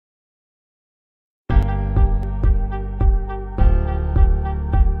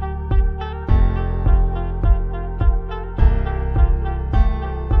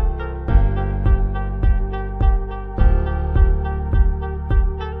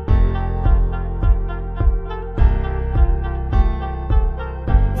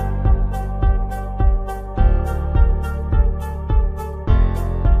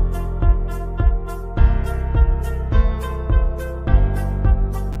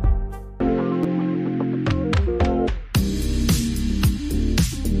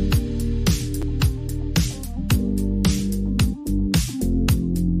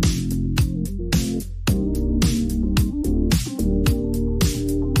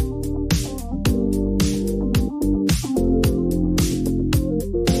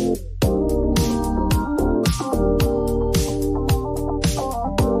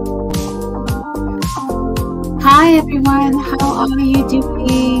everyone. How are you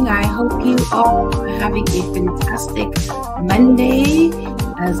doing? I hope you all are having a fantastic Monday.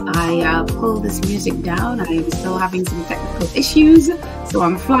 As I pull this music down, I am still having some technical issues, so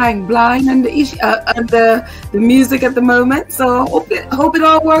I'm flying blind on the music at the moment. So hope it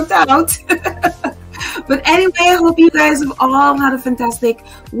all worked out. But anyway, I hope you guys have all had a fantastic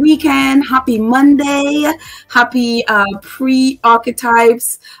weekend. Happy Monday. Happy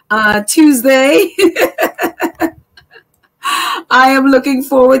pre-archetypes Tuesday. I am looking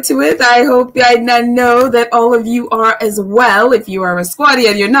forward to it. I hope I know that all of you are as well. If you are a squatty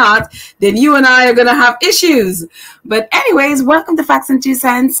and you're not, then you and I are going to have issues. But anyways, welcome to Facts and Two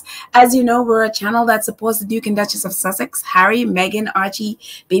Cents. As you know, we're a channel that supports the Duke and Duchess of Sussex, Harry, Meghan, Archie,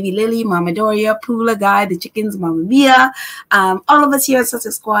 Baby Lily, Mama Doria, Polo, Guy, the chickens, Mama Mia. All of us here at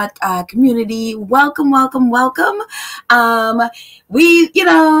Sussex Squad community. Welcome, welcome, welcome.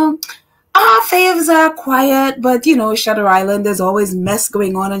 Our faves are quiet, but, Shutter Island, there's always mess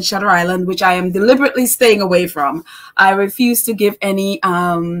going on in Shutter Island, which I am deliberately staying away from. I refuse to give any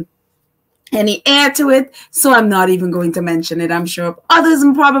air to it, so I'm not even going to mention it. I'm sure others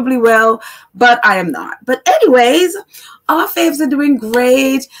probably will, but I am not. But anyways, our faves are doing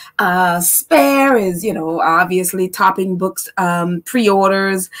great. Spare is, obviously topping books,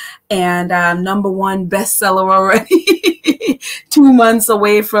 pre-orders, and #1 bestseller already. 2 months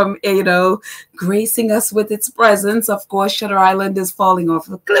away from, gracing us with its presence. Of course, Shutter Island is falling off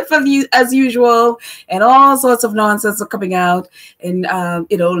the cliff as usual, and all sorts of nonsense are coming out, and,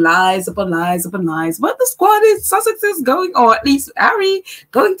 lies upon lies upon lies. But the squad in Sussex is going, or at least Harry,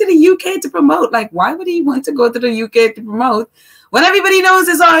 going to the UK to promote. Like, why would he want to go to the UK to promote when everybody knows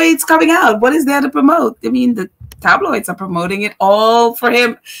it's coming out? What is there to promote? I mean, the tabloids are promoting it all for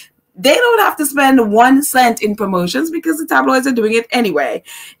him. They don't have to spend 1 cent in promotions because the tabloids are doing it anyway.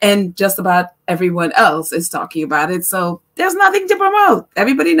 And just about everyone else is talking about it. So there's nothing to promote.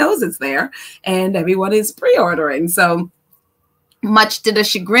 Everybody knows it's there and everyone is pre-ordering. So much to the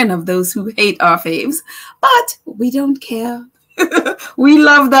chagrin of those who hate our faves, but we don't care. We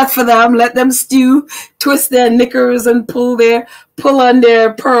love that for them. Let them stew, twist their knickers and pull on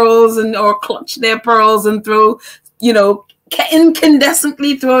their pearls or clutch their pearls and throw,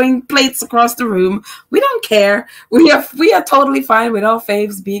 incandescently throwing plates across the room. We don't care. We are totally fine with our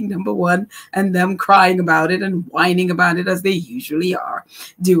faves being #1 and them crying about it and whining about it as they usually are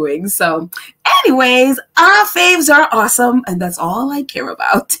doing. So anyways, our faves are awesome, and that's all I care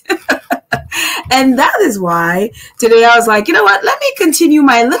about. And that is why today I was like, you know what? Let me continue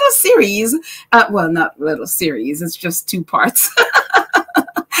my little series. Well, not little series. It's just 2 parts.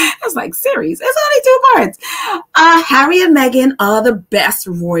 It's like series. It's only 2 parts. Harry and Meghan are the best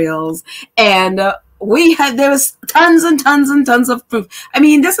royals, and there was tons and tons and tons of proof. I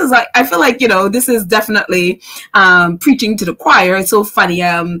mean, this is like, I feel like, this is definitely preaching to the choir. It's so funny.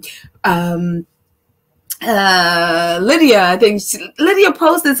 Lydia, I think Lydia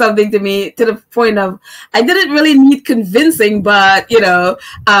posted something to me to the point of, I didn't really need convincing, but,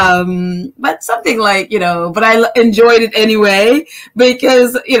 but something like, but I enjoyed it anyway,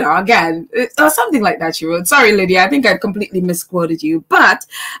 because, again, or something like that she wrote. Sorry, Lydia, I think I completely misquoted you, but,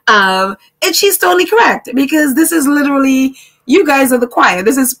 and she's totally correct, because this is literally, you guys are the choir.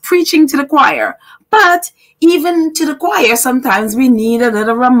 This is preaching to the choir. But even to the choir, sometimes we need a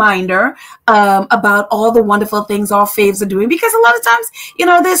little reminder about all the wonderful things our faves are doing, because a lot of times,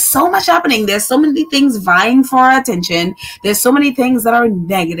 there's so much happening. There's so many things vying for our attention. There's so many things that are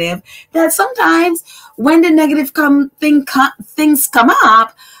negative that sometimes when the negative things come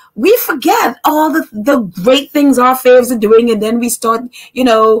up, we forget all the great things our faves are doing, and then we start,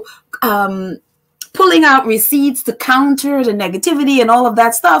 pulling out receipts to counter the negativity and all of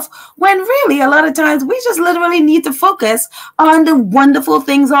that stuff, when really a lot of times we just literally need to focus on the wonderful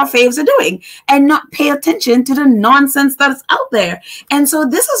things our faves are doing and not pay attention to the nonsense that's out there. And so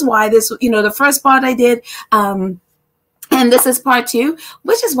this is why this, the first part I did, and this is part 2,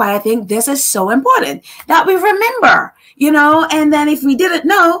 which is why I think this is so important that we remember, and then if we didn't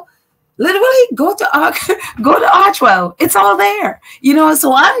know, literally go to Archewell. It's all there,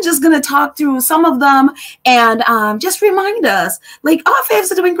 so I'm just going to talk through some of them and just remind us, like, our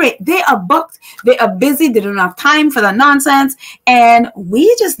faves are doing great. They are booked. They are busy. They don't have time for the nonsense. And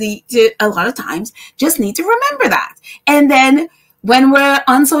we just need to, a lot of times, just need to remember that. And then when we're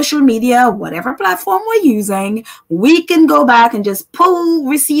on social media, whatever platform we're using, we can go back and just pull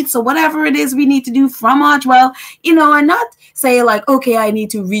receipts or whatever it is we need to do from Archewell, and not say like, okay, I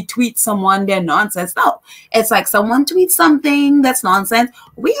need to retweet someone, their nonsense. No, it's like someone tweets something that's nonsense.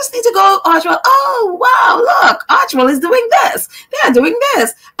 we just need to go, Archewell. Oh, wow, look, Archewell is doing this. They're doing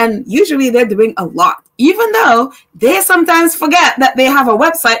this. And usually they're doing a lot, even though they sometimes forget that they have a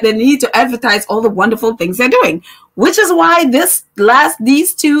website they need to advertise all the wonderful things they're doing, which is why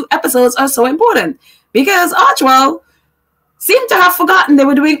these 2 episodes are so important, because Archewell seemed to have forgotten they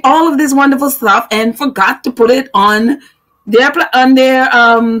were doing all of this wonderful stuff and forgot to put it on their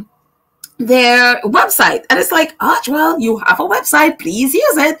website. And it's like, Archewell, you have a website, please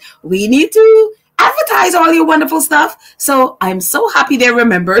use it. We need to advertise all your wonderful stuff. So I'm so happy they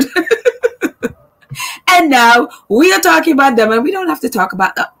remembered. And now we are talking about them, and we don't have to talk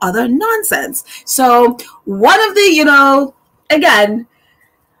about the other nonsense. So one of the, again,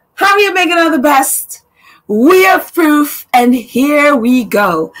 Harry and Meghan are the best. We have proof, and here we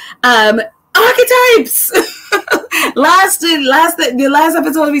go. Archetypes. The last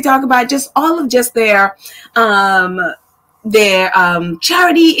episode we talked about just all of their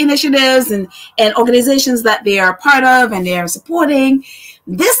charity initiatives and organizations that they are part of and they are supporting.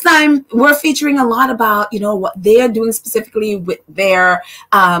 This time we're featuring a lot about, what they're doing specifically with their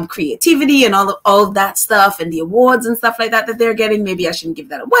creativity and all of that stuff, and the awards and stuff like that they're getting. Maybe I shouldn't give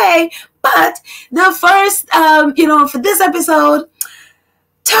that away. But the first, for this episode,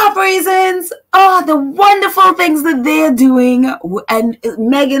 top reasons, the wonderful things that they're doing, and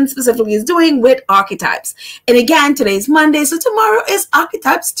Meghan specifically is doing with archetypes. And again, today's Monday, so tomorrow is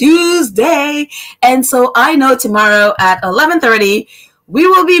Archetypes Tuesday. And so I know tomorrow at 11:30, we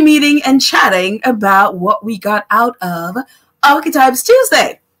will be meeting and chatting about what we got out of Archetypes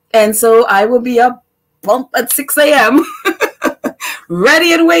Tuesday. And so I will be up bump at 6 a.m.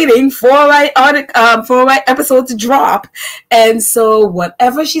 ready and waiting for a right episode to drop. And so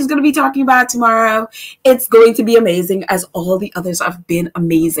whatever she's going to be talking about tomorrow, it's going to be amazing, as all the others have been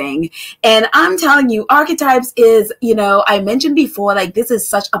amazing. And I'm telling you, Archetypes is, I mentioned before, like, this is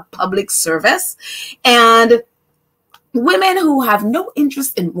such a public service, and women who have no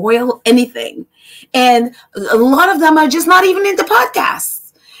interest in royal anything, and a lot of them are just not even into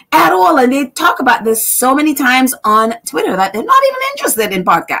podcasts at all. And they talk about this so many times on Twitter that they're not even interested in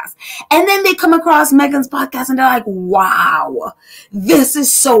podcasts. And then they come across Meghan's podcast and they're like, wow, this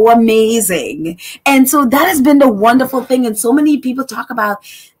is so amazing. And so that has been the wonderful thing. And so many people talk about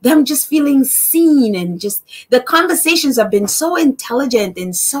them just feeling seen, and just the conversations have been so intelligent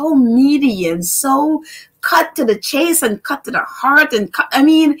and so meaty and so cut to the chase and cut to the heart, and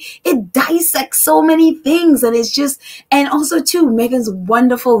it dissects so many things. And it's just, and also too, Meghan's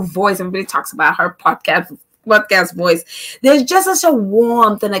wonderful voice. Everybody talks about her podcast voice. There's just such a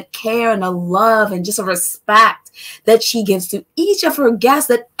warmth and a care and a love and just a respect that she gives to each of her guests,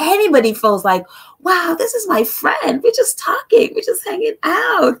 that anybody feels like, wow, this is my friend. We're just talking. We're just hanging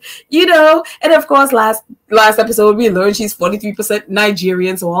out, And of course, last episode, we learned she's 43%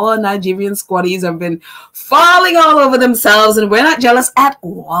 Nigerian. So all our Nigerian squatties have been falling all over themselves, and we're not jealous at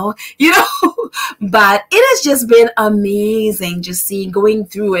all, But it has just been amazing just going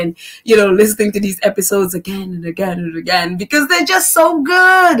through and, listening to these episodes again and again and again, because they're just so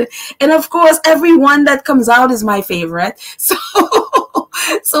good. And of course, every one that comes out is my favorite.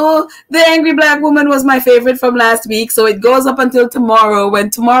 So the Angry Black Woman was my favorite from last week. So it goes up until tomorrow, when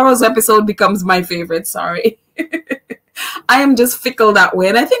tomorrow's episode becomes my favorite. Sorry. I am just fickle that way.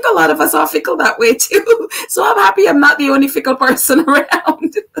 And I think a lot of us are fickle that way too. So I'm happy I'm not the only fickle person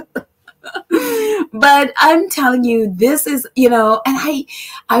around. But I'm telling you, this is, and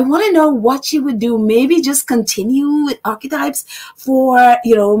I want to know what she would do. Maybe just continue with Archetypes for,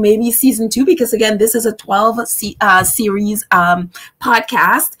 maybe season 2, because again, this is a 12 series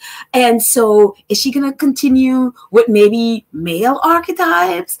podcast. And so is she going to continue with maybe male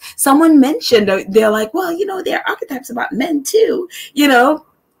archetypes? Someone mentioned, they're like, well, there are archetypes about men too,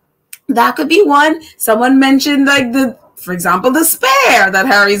 that could be one. Someone mentioned for example, the spare, that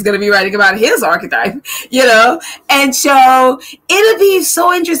Harry's going to be writing about his archetype, and so it'll be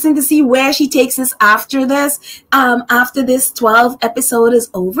so interesting to see where she takes us after this 12 episode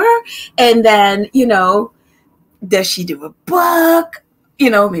is over. And then, does she do a book?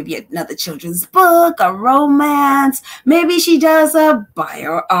 Maybe another children's book, a romance. Maybe she does a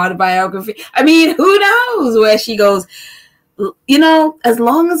autobiography. Who knows where she goes? As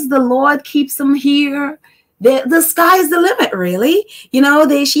long as the Lord keeps them here, the sky's the limit, really.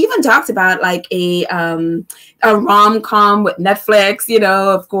 She even talked about like a rom-com with Netflix.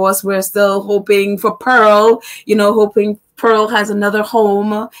 Of course, we're still hoping for Pearl, hoping Pearl has another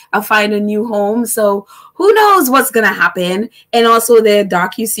home, find a new home. So who knows what's going to happen. And also their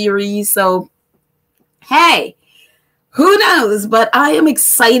docuseries. So, hey, Who knows? But I am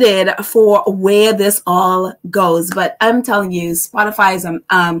excited for where this all goes. But I'm telling you, Spotify's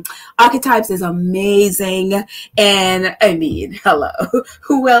Archetypes is amazing. And I mean, hello,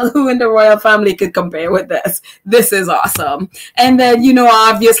 who in the royal family could compare with this? This is awesome. And then, you know,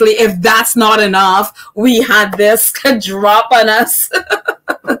 obviously, if that's not enough, we had this drop on us.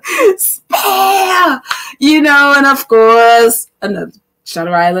 Spare, you know, and of course, another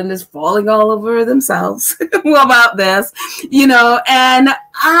Shutter Island is falling all over themselves. What about this? You know, and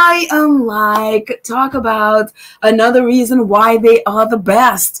I am like, talk about another reason why they are the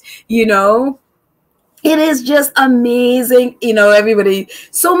best, you know. It is just amazing. You know, everybody,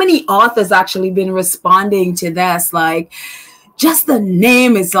 so many authors actually been responding to this. Like, just the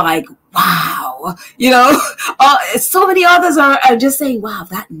name is like, wow, you know, so many authors are just saying, wow,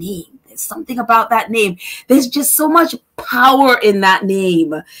 that name. There's something about that name. There's just so much power in that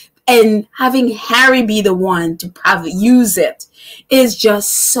name. And having Harry be the one to use it is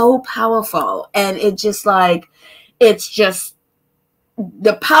just so powerful. And it's just like, it's just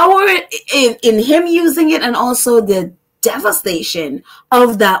the power in him using it, and also the devastation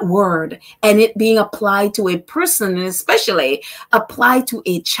of that word and it being applied to a person, and especially applied to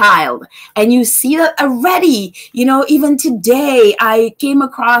a child. And you see that already, you know. Even today I came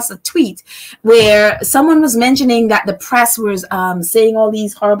across a tweet where someone was mentioning that the press was saying all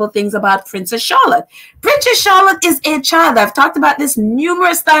these horrible things about Princess Charlotte. Princess Charlotte is a child. I've talked about this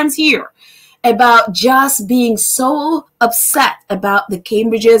numerous times here, about just being so upset about the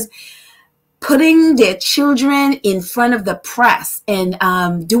Cambridges putting their children in front of the press and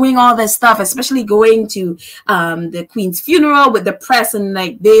doing all this stuff, especially going to the Queen's funeral with the press, and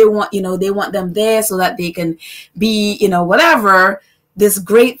like they want, you know, they want them there so that they can be, you know, whatever, this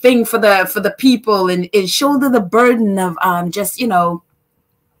great thing for the people, and shoulder the burden of just, you know,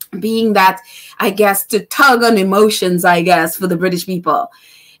 being that, I guess, to tug on emotions, I guess, for the British people.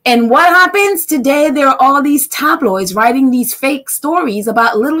 And what happens today? There are all these tabloids writing these fake stories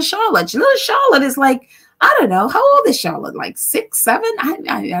about little Charlotte. Little Charlotte is like, I don't know, how old is Charlotte? Like 6, 7?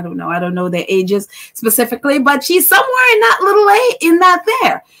 I don't know. I don't know their ages specifically, but she's somewhere in that little age, in that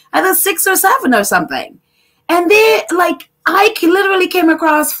there, either 6 or 7 or something. And they like, I literally came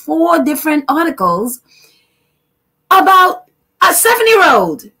across 4 different articles about a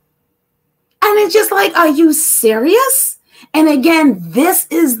 7-year-old, and it's just like, are you serious? And again, this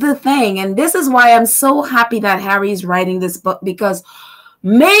is the thing. And this is why I'm so happy that Harry's writing this book, because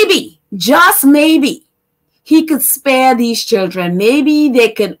maybe, just maybe, he could spare these children. Maybe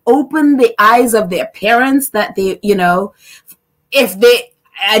they could open the eyes of their parents that they, you know, if they,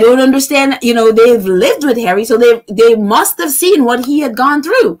 I don't understand, you know, they've lived with Harry, so they must have seen what he had gone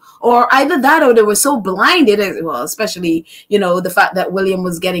through, or either that, or they were so blinded, well, especially, you know, the fact that William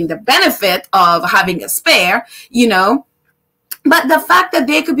was getting the benefit of having a spare, you know. But the fact that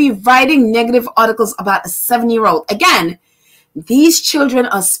they could be writing negative articles about a 7-year-old, again, these children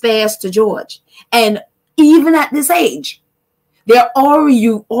are spares to George. And even at this age,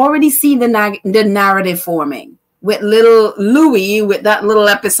 you already see the narrative forming with little Louis, with that little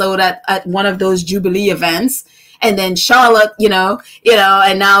episode at one of those Jubilee events. And then Charlotte, you know,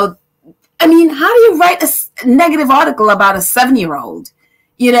 and now, I mean, how do you write a negative article about a 7-year-old,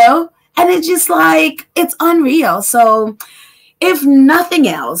 you know? And it's just like, it's unreal. So, if nothing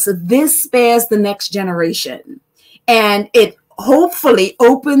else, this spares the next generation, and it hopefully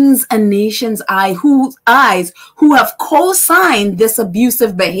opens a nation's eyes who have co-signed this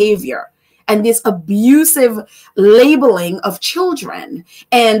abusive behavior and this abusive labeling of children.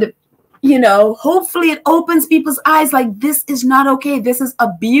 And, you know, hopefully it opens people's eyes like, this is not okay. This is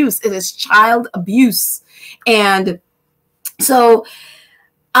abuse. It is child abuse. And so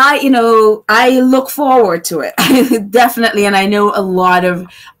I look forward to it. Definitely. And I know a lot of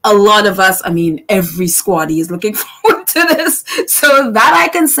us, I mean, every squaddy is looking forward to this. So that I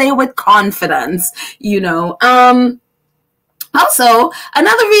can say with confidence, you know. Also,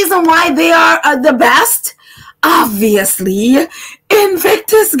 another reason why they are the best, obviously,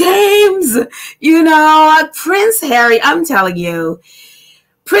 Invictus Games. You know, Prince Harry, I'm telling you,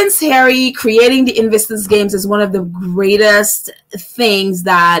 Prince Harry creating the Invictus Games is one of the greatest things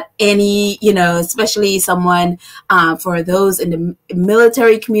that any, you know, especially someone for those in the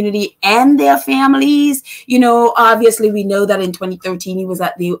military community and their families. You know, obviously we know that in 2013 he was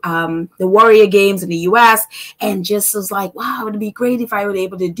at the Warrior Games in the US, and just was like, wow, it'd be great if I were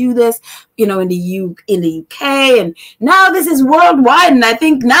able to do this, you know, in the UK, and now this is worldwide, and I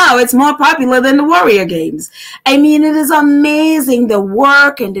think now it's more popular than the Warrior Games. I mean, it is amazing, the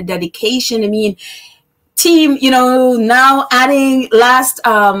work and the dedication. I mean, team, you know, now adding last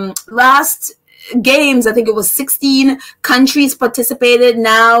games, I think it was 16 countries participated.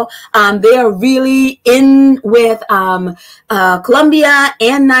 Now they are really in with Colombia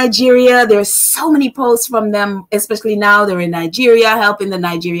and Nigeria. There's so many posts from them, especially now they're in Nigeria helping the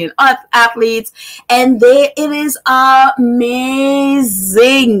Nigerian athletes, and it is amazing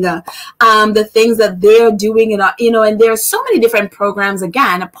the things that they're doing, and and there's so many different programs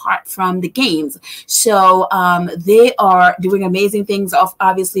again apart from the games. So they are doing amazing things.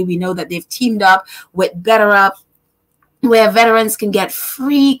 Obviously, we know that they've teamed up with BetterUp, where veterans can get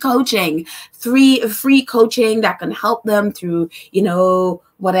free coaching, free coaching that can help them through,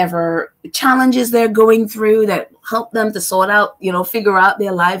 whatever challenges they're going through, that help them to sort out, figure out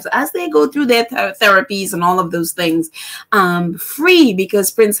their lives as they go through their therapies and all of those things. Free,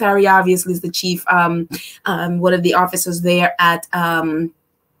 because Prince Harry obviously is the chief, one of the officers there at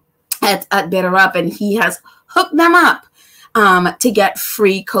BetterUp, and he has hooked them up to get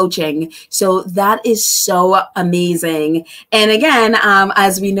free coaching. So that is so amazing. And again,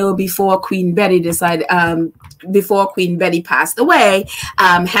 as we know, before Queen Betty passed away,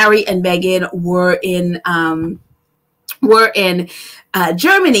 Harry and Meghan were in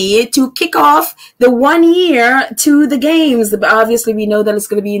Germany to kick off the 1 year to the games. But obviously, we know that it's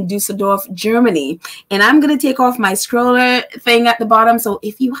going to be in Dusseldorf, Germany. And I'm going to take off my scroller thing at the bottom. So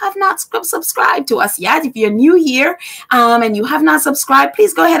if you have not subscribed to us yet, if you're new here and you have not subscribed,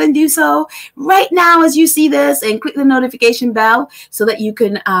 please go ahead and do so right now as you see this, and click the notification bell so that you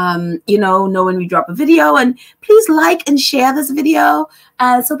can, know when we drop a video. And please like and share this video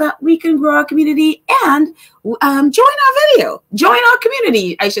so that we can grow our community and join our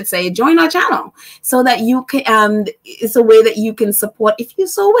community, I should say, join our channel, so that you can, it's a way that you can support, if you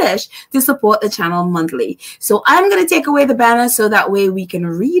so wish, to support the channel monthly. So I'm going to take away the banner so that way we can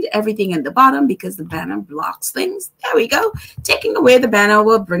read everything at the bottom, because the banner blocks things. There we go. Taking away the banner,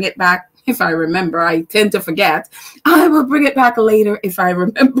 we'll bring it back. If I remember, I tend to forget. I will bring it back later if I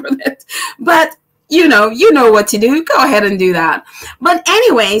remember it. But you know what to do. Go ahead and do that. But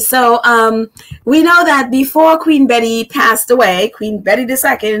anyway, so we know that before Queen Betty passed away, Queen Betty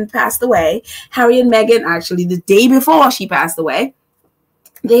II passed away, Harry and Meghan, actually the day before she passed away,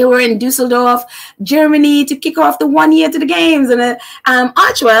 they were in Dusseldorf, Germany, to kick off the 1 year to the games. And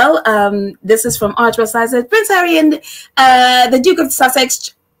Archewell, this is from Archewell, says Prince Harry and the Duke of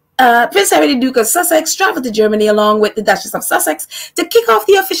Sussex, Prince Harry, the Duke of Sussex, traveled to Germany along with the Duchess of Sussex to kick off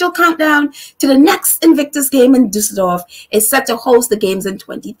the official countdown to the next Invictus game in Dusseldorf. Is set to host the games in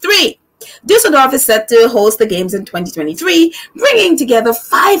 2023. Dusseldorf is set to host the games in 2023, bringing together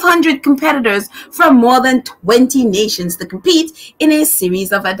 500 competitors from more than 20 nations to compete in a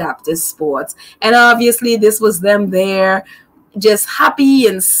series of adaptive sports. And obviously, this was them there, just happy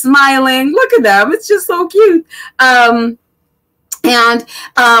and smiling. Look at them. It's just so cute. And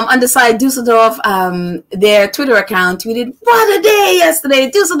on the side, Dusseldorf, their Twitter account tweeted, "What a day yesterday.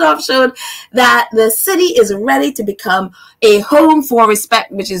 Dusseldorf showed that the city is ready to become a home for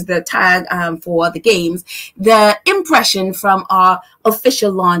respect," which is the tag for the games. "The impression from our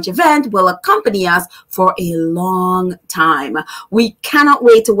official launch event will accompany us for a long time. We cannot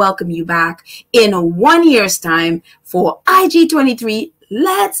wait to welcome you back in 1 year's time for IG23.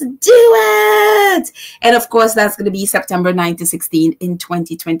 Let's do it." And of course, that's going to be September 9 to 16 in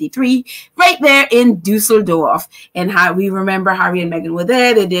 2023, right there in Dusseldorf. And we remember Harry and Meghan were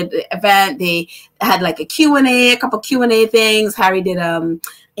there. They did the event. They had like a Q&A, a couple Q&A things. Harry did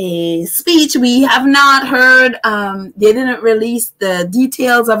a speech. We have not heard, they didn't release the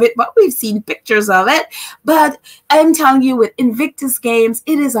details of it, but we've seen pictures of it. But I'm telling you, with Invictus Games,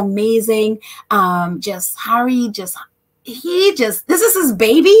 it is amazing. Harry, this is his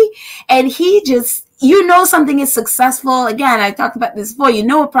baby, and something is successful. Again, I talked about this before.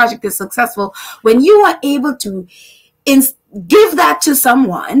 A project is successful when you are able to give that to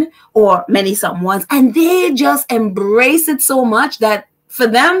someone or many someones, and they just embrace it so much that for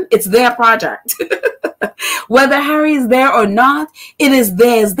them, it's their project. Whether Harry is there or not, it is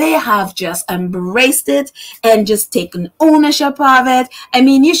theirs. They have just embraced it and just taken ownership of it. I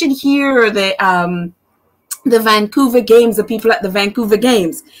mean, you should hear the Vancouver Games, the people at the Vancouver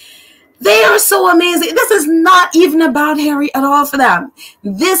Games. They are so amazing. This is not even about Harry at all for them.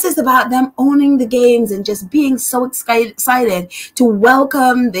 This is about them owning the games and just being so excited to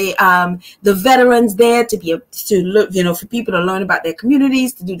welcome the veterans there, for people to learn about their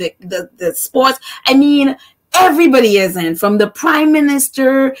communities, to do the sports. I mean, everybody is in, from the Prime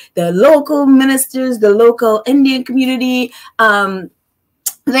Minister, the local ministers, the local Indian community,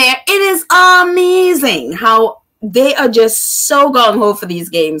 there. It is amazing how they are just so gung-ho for these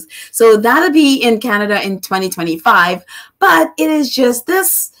games. So that'll be in Canada in 2025. But it is just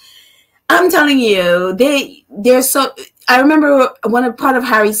this I'm telling you, they're so. I remember part of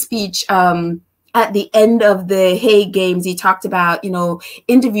Harry's speech at the end of the Hague Games. He talked about, you know,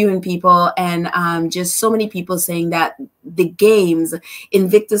 interviewing people, and just so many people saying that the games,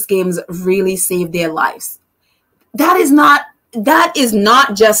 Invictus Games, really saved their lives. That is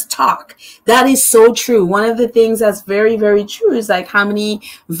not just talk. That is so true. One of the things that's very, very true is like how many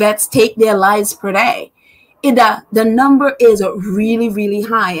vets take their lives per day. The number is really, really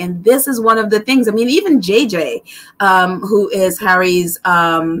high. And this is one of the things, I mean, even JJ, who is Harry's,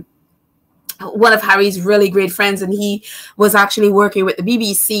 one of Harry's really great friends, and he was actually working with the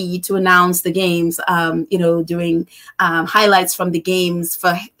BBC to announce the games, you know, doing highlights from the games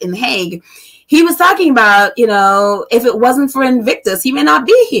in Hague. He was talking about, you know, if it wasn't for Invictus, he may not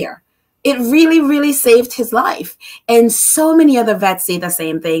be here. It really, really saved his life. And so many other vets say the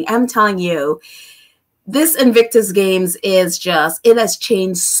same thing. I'm telling you, this Invictus Games is just, it has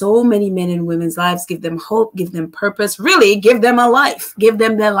changed so many men and women's lives, give them hope, give them purpose, really give them a life, give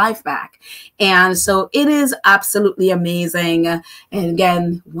them their life back. And so it is absolutely amazing. And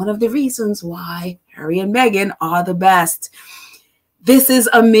again, one of the reasons why Harry and Meghan are the best. This is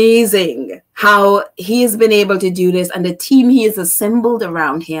amazing how he has been able to do this, and the team he has assembled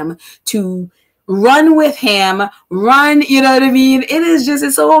around him to run with him, you know what I mean? It is just,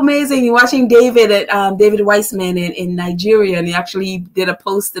 it's so amazing. You're watching David Weissman in Nigeria, and he actually did a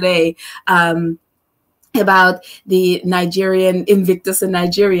post today about the Nigerian Invictus in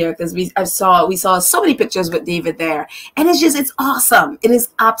Nigeria, because we saw so many pictures with David there, and it's awesome. It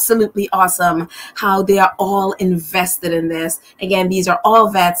is absolutely awesome how they are all invested in this. Again, these are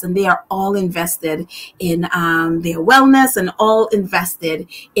all vets, and they are all invested in their wellness, and all invested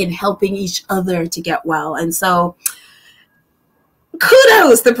in helping each other to get well. And so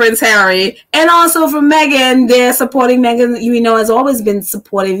kudos to Prince Harry, and also for Meghan. They're supporting Meghan, you know, has always been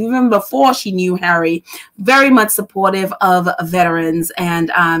supportive, even before she knew Harry, very much supportive of veterans. And,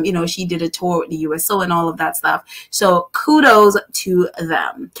 you know, she did a tour with the USO and all of that stuff. So kudos to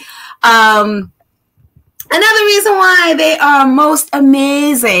them. Another reason why they are most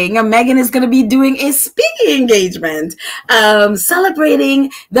amazing, Meghan is going to be doing a speaking engagement,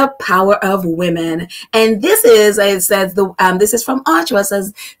 celebrating the power of women. And this is, it says, this is from Archewell. It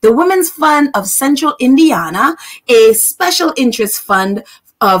says, the Women's Fund of Central Indiana, a special interest fund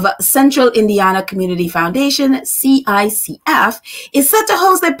of Central Indiana Community Foundation, CICF, is set to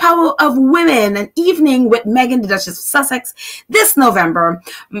host the Power of Women, an evening with Meghan, the Duchess of Sussex, this November.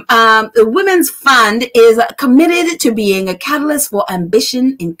 The Women's Fund is committed to being a catalyst for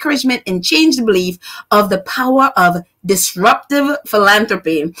ambition, encouragement, and change the belief of the power of disruptive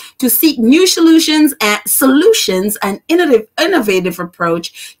philanthropy to seek new solutions and innovative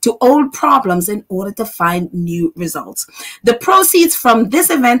approach to old problems in order to find new results. The proceeds from this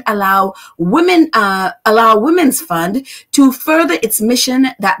event allow Women's Fund to further its mission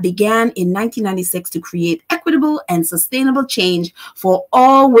that began in 1996 to create equitable and sustainable change for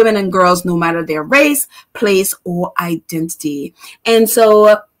all women and girls, no matter their race, place, or identity. And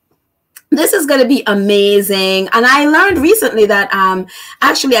so this is going to be amazing. And I learned recently that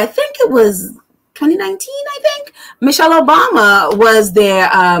actually, I think it was 2019, I think, Michelle Obama was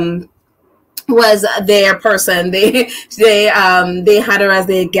their person. They had her as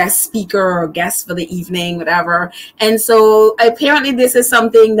their guest speaker or guest for the evening, whatever. And so apparently this is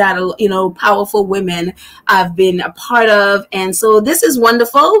something that, you know, powerful women have been a part of. And so this is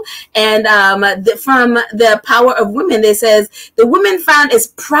wonderful. And from the Power of Women, they says the Women Fund is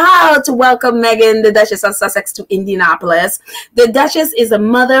proud to welcome Meghan, the Duchess of Sussex, to Indianapolis. The Duchess is a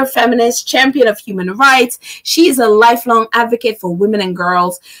mother, feminist, champion of human rights. She is a lifelong advocate for women and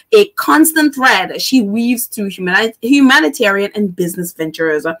girls, a constant thread she weaves through humanitarian and business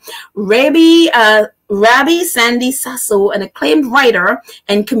ventures. Rabbi Sandy Sasso, an acclaimed writer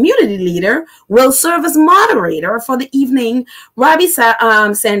and community leader, will serve as moderator for the evening. Rabbi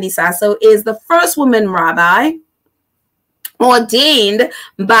Sandy Sasso is the first woman rabbi ordained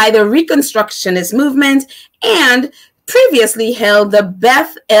by the Reconstructionist movement and previously held the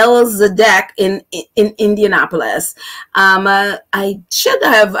Beth El Zadek in Indianapolis. I should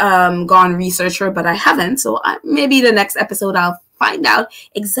have gone research her, but I haven't. So maybe the next episode I'll find out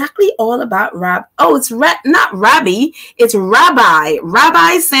exactly all about it's not Rabbi, it's Rabbi.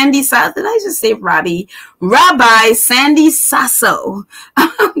 Rabbi Sandy Sasso. Did I just say Rabbi? Rabbi Sandy Sasso.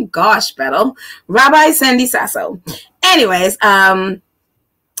 Gosh, Beto. Rabbi Sandy Sasso. Anyways,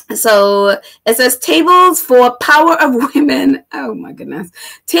 So it says tables for power of women. Oh my goodness.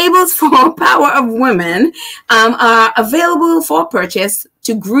 Tables for power of women are available for purchase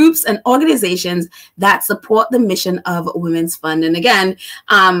to groups and organizations that support the mission of Women's Fund. And again,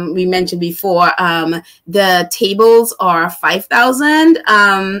 we mentioned before, the tables are 5,000.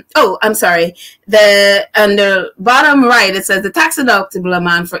 Oh, I'm sorry. On the bottom right, it says the tax deductible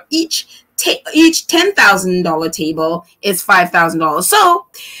amount for each $10,000 table is $5,000. So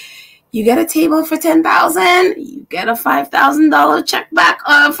you get a table for $10,000, you get a $5,000 check back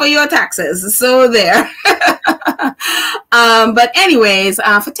for your taxes. So there. But anyways,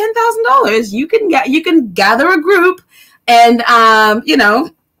 for $10,000, you can gather a group and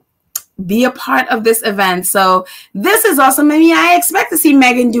be a part of this event. So this is awesome. I mean, I expect to see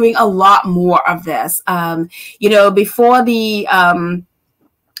Meghan doing a lot more of this.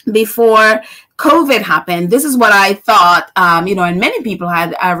 Before COVID happened, this is what I thought, and many people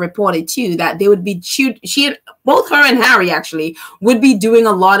had reported too, that they would be, both her and Harry actually would be doing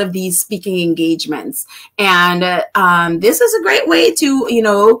a lot of these speaking engagements. And this is a great way to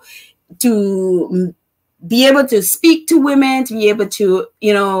be able to speak to women, to be able to,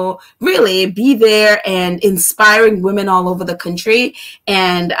 really be there and inspiring women all over the country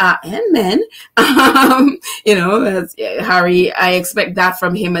and men, as Harry, I expect that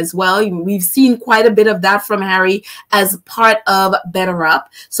from him as well. We've seen quite a bit of that from Harry as part of Better Up.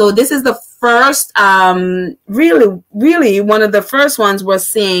 So this is the first, really one of the first ones we're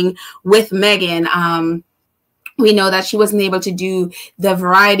seeing with Meghan. We know that she wasn't able to do the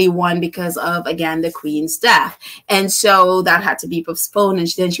variety one because of, again, the Queen's death. And so that had to be postponed, and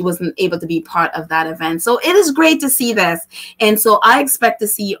then she wasn't able to be part of that event. So it is great to see this. And so I expect to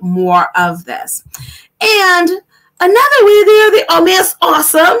see more of this. And another way the most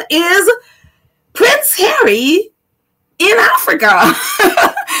awesome is Prince Harry in Africa.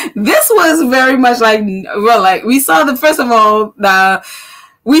 This was very much we saw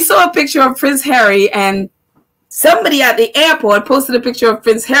we saw a picture of Prince Harry, and somebody at the airport posted a picture of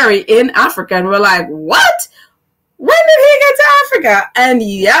Prince Harry in Africa, and we're like, what? When did he get to Africa? And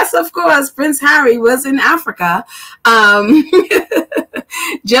yes, of course, Prince Harry was in Africa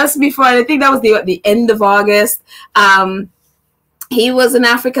just before, I think that was the end of August. He was in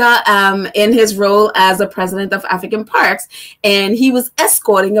Africa in his role as a president of African Parks, and he was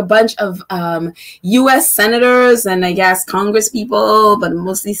escorting a bunch of U.S. senators and I guess Congress people, but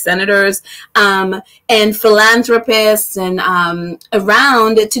mostly senators and philanthropists and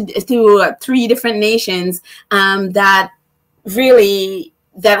around to 3 different nations that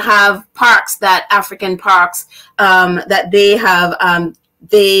have parks, that African parks that they have.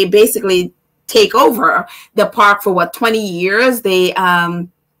 They basically take over the park for 20 years. They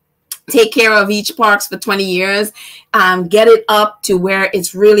take care of each parks for 20 years, get it up to where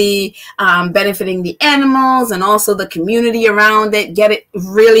it's really benefiting the animals and also the community around it, get it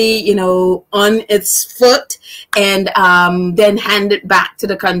really, on its foot, and then hand it back to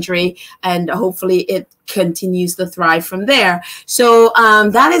the country, and hopefully it continues to thrive from there. So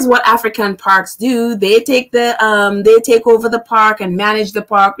that is what African parks do. They take over the park and manage the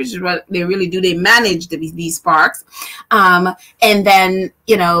park, which is what they really do. They manage these parks, and then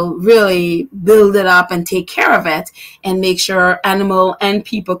really build it up and take care of it and make sure animal and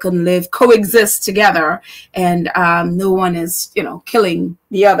people can coexist together, and no one is killing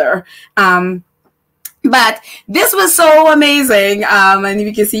the other. But this was so amazing. And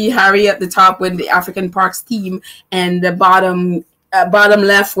you can see Harry at the top with the African Parks team, and the bottom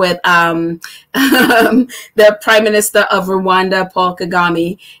left with the Prime Minister of Rwanda, Paul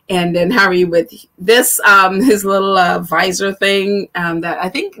Kagame, and then Harry with this his little visor thing that I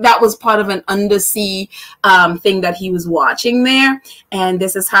think that was part of an undersea thing that he was watching there. And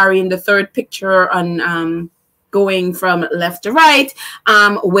this is Harry in the third picture on going from left to right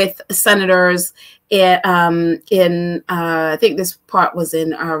with senators in I think this part was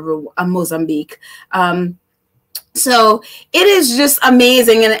in Mozambique. So it is just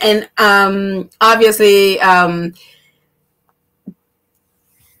amazing, and obviously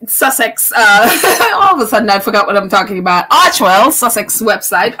Sussex, all of a sudden I forgot what I'm talking about. Archewell, Sussex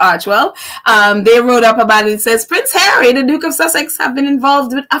website, Archewell. They wrote up about it. It says, Prince Harry, the Duke of Sussex, have been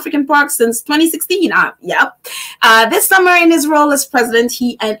involved with African Parks since 2016. Yep. This summer in his role as president,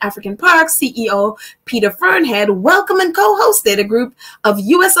 he and African Parks CEO Peter Fernhead welcomed and co-hosted a group of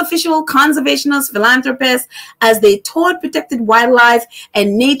U.S. official conservationists, philanthropists, as they toured protected wildlife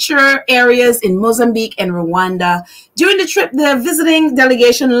and nature areas in Mozambique and Rwanda. During the trip, the visiting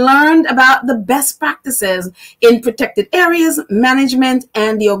delegation and learned about the best practices in protected areas, management,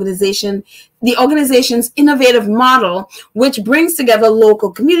 and the organization's innovative model, which brings together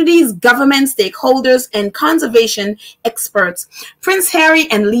local communities, government, stakeholders, and conservation experts. Prince Harry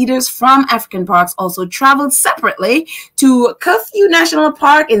and leaders from African parks also traveled separately to Kafue National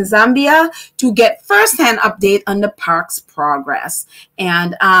Park in Zambia to get first-hand update on the park's progress.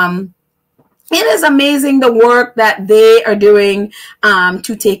 And it is amazing the work that they are doing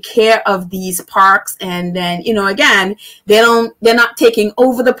to take care of these parks. And then, you know, again, they're not taking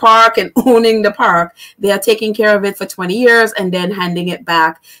over the park and owning the park. They are taking care of it for 20 years and then handing it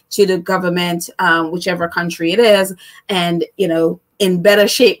back to the government, whichever country it is, and, you know, in better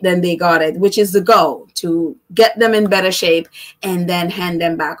shape than they got it, which is the goal, to get them in better shape and then hand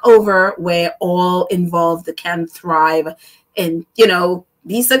them back over where all involved can thrive and, you know,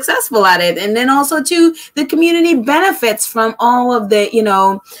 be successful at it. And then also too, the community benefits from all of the, you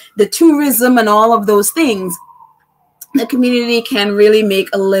know, the tourism and all of those things. The community can really make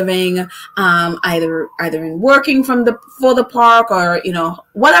a living, either in working for the park, or, you know,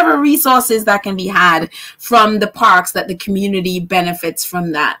 whatever resources that can be had from the parks, that the community benefits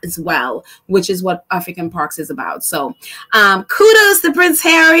from that as well, which is what African Parks is about. So kudos to Prince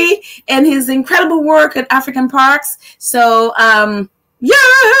Harry and his incredible work at African Parks. So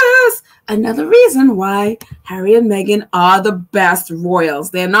yes, another reason why Harry and Meghan are the best royals.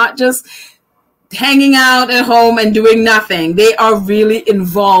 They're not just hanging out at home and doing nothing. They are really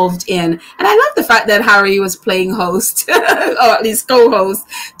involved in, and I love the fact that Harry was playing host, or at least co-host,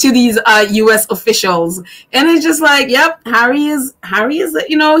 to these U.S. officials. And it's just like, yep, Harry is,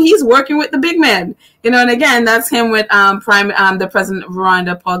 you know, he's working with the big men. You know, and again, that's him with the president of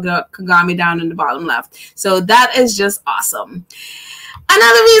Rwanda, Paul Kagame, down in the bottom left. So that is just awesome.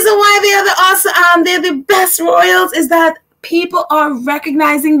 Another reason why they're the best royals is that people are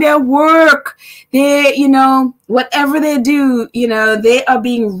recognizing their work. They, you know, whatever they do, you know, they are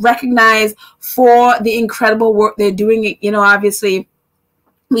being recognized for the incredible work they're doing. You know, obviously,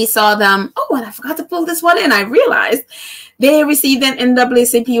 we saw them. Oh, and I forgot to pull this one in. I realized they received an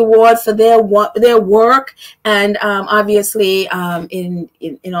NAACP award for their work, and obviously in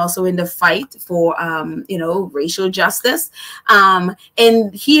also in the fight for you know, racial justice.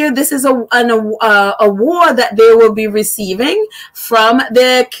 And here, this is an award that they will be receiving from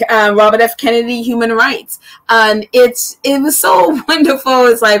the Robert F. Kennedy Human Rights, and it was so wonderful.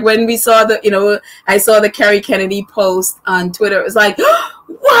 It's like when we saw I saw the Kerry Kennedy post on Twitter. It was like,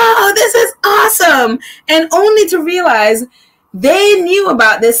 wow, this is awesome. And only to realize they knew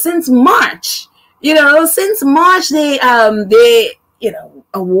about this since March. You know, since March they you know,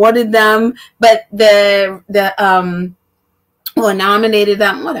 awarded them, but or nominated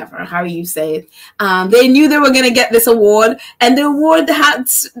them, whatever, how you say it. They knew they were going to get this award, and the award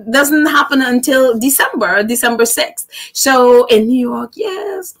doesn't happen until December 6th. So in New York,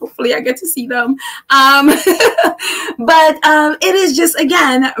 yes, hopefully I get to see them. But it is just,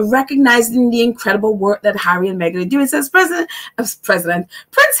 again, recognizing the incredible work that Harry and Meghan are doing. It says President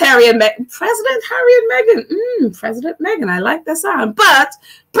Harry and Meghan, I like that sound. But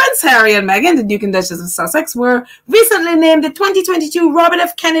Prince Harry and Meghan, the Duke and Duchess of Sussex, were recently named the 2022 Robert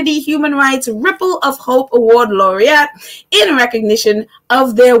F. Kennedy Human Rights Ripple of Hope Award laureate in recognition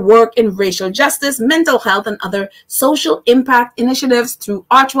of their work in racial justice, mental health, and other social impact initiatives through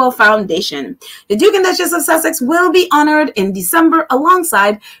Archewell Foundation. The Duke and Duchess of Sussex will be honored in December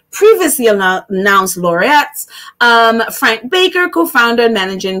alongside previously announced laureates, Frank Baker, co-founder and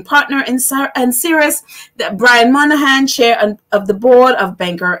managing partner in Cirrus, Brian Monahan, chair of the board of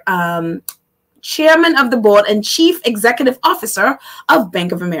Banker, chairman of the board and chief executive officer of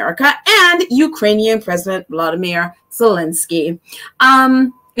Bank of America, and Ukrainian President Vladimir Zelensky.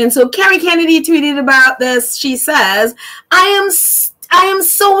 And so Kerry Kennedy tweeted about this. She says, I am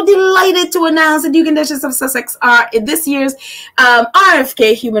so delighted to announce the Duke and Duchess of Sussex are this year's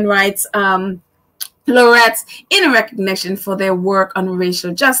RFK Human Rights laureates in recognition for their work on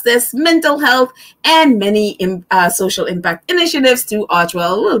racial justice, mental health, and many social impact initiatives through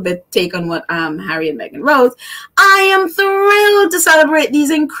Archewell. A little bit take on what Harry and Meghan wrote. I am thrilled to celebrate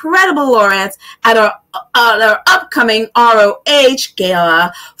these incredible laureates at our upcoming ROH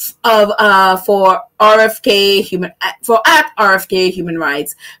Gala for RFK Human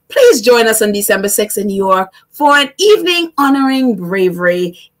Rights. Please join us on December 6th in New York for an evening honoring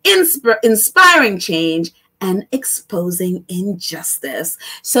bravery, inspiring change, and exposing injustice.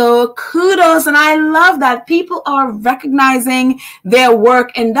 So kudos, and I love that people are recognizing their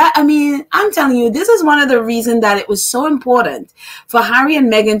work. And that, I mean, I'm telling you, this is one of the reasons that it was so important for Harry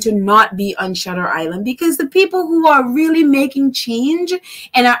and Meghan to not be on Shutter Island, because the people who are really making change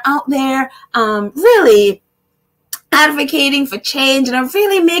and are out there really advocating for change and are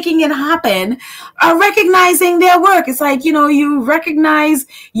really making it happen are recognizing their work. It's like, you know, you recognize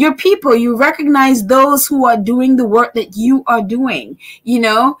your people, you recognize those who are doing the work that you are doing, you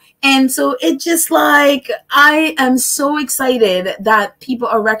know? And so it's just like, I am so excited that people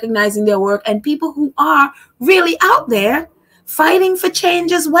are recognizing their work and people who are really out there fighting for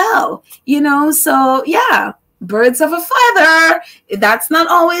change as well, you know? So yeah. Birds of a feather. That's not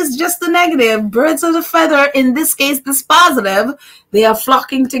always just the negative. Birds of a feather, in this case, this positive, they are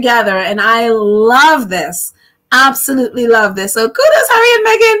flocking together. And I love this. Absolutely love this. So kudos, Harry and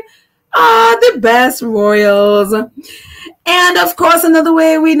Meghan. The best royals. And of course, another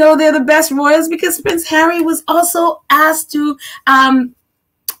way we know they're the best royals, because Prince Harry was also asked to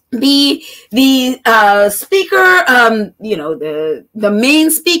be the speaker, you know, the main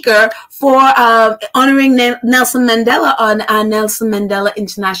speaker for honoring Nelson Mandela on Nelson Mandela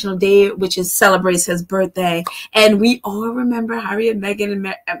International Day, which celebrates his birthday. And we all remember Harry and Meghan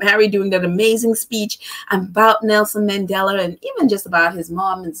and Harry doing that amazing speech about Nelson Mandela, and even just about his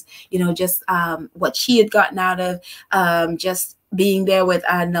mom, and you know, just what she had gotten out of just being there with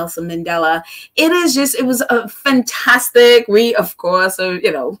Nelson Mandela. It was a fantastic. We, of course, you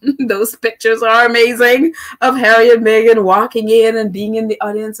know, those pictures are amazing of Harry and Meghan walking in and being in the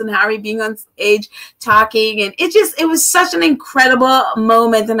audience and Harry being on stage talking. And it was such an incredible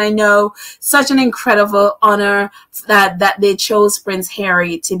moment. And I know such an incredible honor that they chose Prince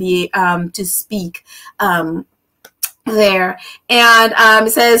Harry to be, to speak, there. And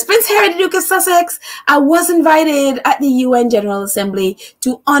it says, Prince Harry, the Duke of Sussex, was invited at the UN General Assembly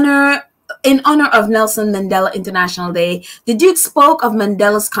in honor of Nelson Mandela International Day. The Duke spoke of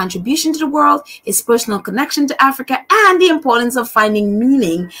Mandela's contribution to the world, his personal connection to Africa, and the importance of finding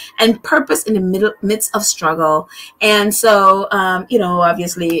meaning and purpose in the midst of struggle. And so, you know,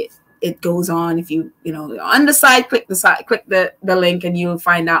 obviously, it goes on. If you know, on the side, click the link and you'll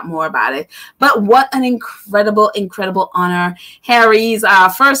find out more about it. But what an incredible honor. Harry's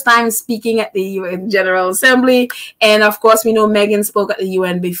first time speaking at the UN General Assembly. And of course, we know Meghan spoke at the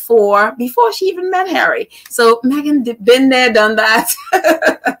UN before she even met Harry. So Meghan been there, done that.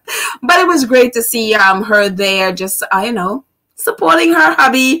 But it was great to see her there, just, you know, supporting her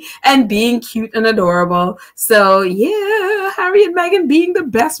hubby and being cute and adorable. So yeah, Harry and Meghan being the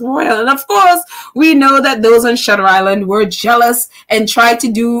best royal. And of course, we know that those on Shutter Island were jealous and tried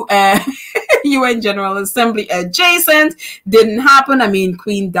to do a UN General Assembly adjacent. Didn't happen. I mean,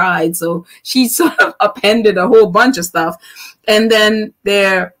 Queen died, so she sort of appended a whole bunch of stuff. And then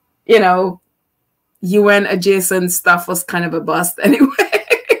their, you know, UN adjacent stuff was kind of a bust anyway.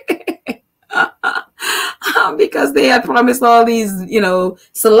 Because they had promised all these, you know,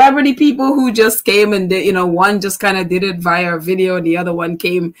 celebrity people who just came and did, you know, one just kind of did it via video, and the other one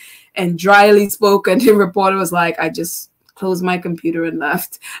came and dryly spoke, and the reporter was like, I just closed my computer and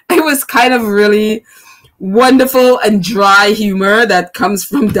left. It was kind of really wonderful and dry humor that comes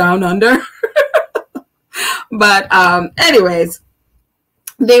from down under. But anyways,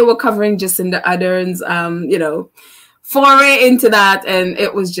 they were covering Jacinda Ardern's, you know, foray into that, and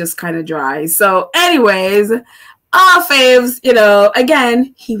it was just kind of dry. So anyways, our faves, you know,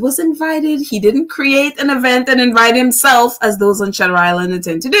 again, he was invited. He didn't create an event and invite himself, as those on Shutter Island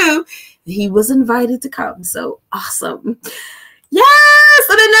tend to do. He was invited to come. So awesome. Yes,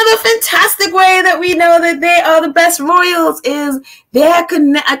 and another fantastic way that we know that they are the best royals is their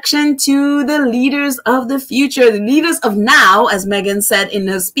connection to the leaders of the future, the leaders of now, as Meghan said in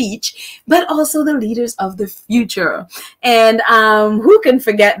her speech, but also the leaders of the future. And who can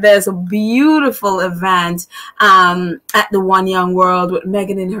forget there's a beautiful event at the One Young World with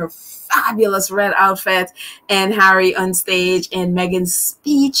Meghan in her fabulous red outfit and Harry on stage, and Meghan's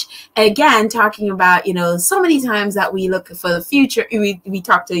speech, again talking about, you know, so many times that we look for the future, we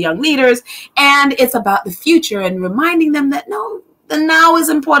talk to young leaders, and it's about the future and reminding them that no, the now is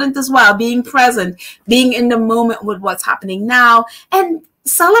important as well, being present, being in the moment with what's happening now, and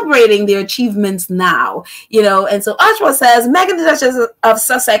celebrating their achievements now, you know. And so Archewell says, Meghan, the Duchess of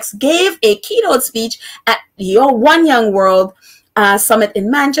Sussex, gave a keynote speech at your One Young World Summit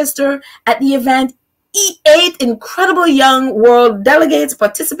in Manchester. At the event, Eight incredible young world delegates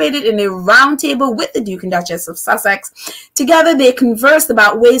participated in a roundtable with the Duke and Duchess of Sussex. Together, they conversed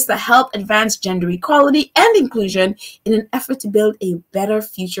about ways to help advance gender equality and inclusion in an effort to build a better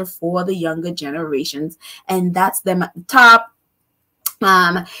future for the younger generations. And that's them at the top.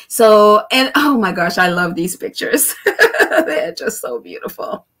 And oh my gosh, I love these pictures. They're just so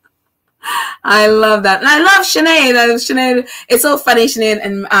beautiful. I love that. And I love Sinead. Sinead, it's so funny. Sinead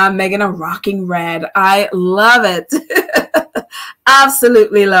and Meghan are rocking red. I love it.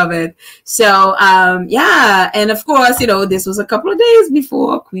 Absolutely love it. So, yeah. And of course, you know, this was a couple of days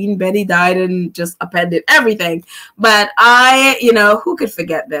before Queen Betty died and just upended everything. But you know, who could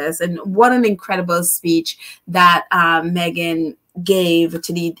forget this? And what an incredible speech that Meghan gave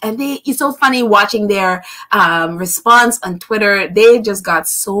to it's so funny watching their response on Twitter. They just got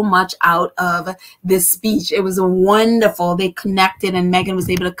so much out of this speech. It was wonderful. They connected, and Meghan was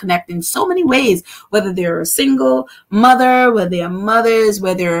able to connect in so many ways, whether they're a single mother, whether they're mothers,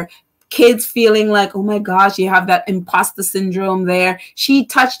 whether kids feeling like, oh my gosh, you have that imposter syndrome there. She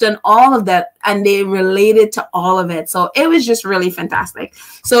touched on all of that, and they related to all of it. So it was just really fantastic.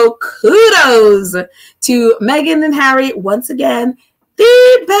 So kudos to Meghan and Harry, once again,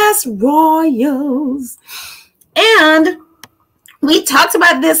 the best royals. And we talked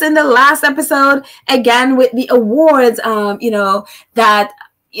about this in the last episode, again, with the awards, along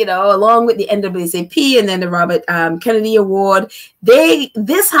with the NAACP and then the Robert Kennedy Award.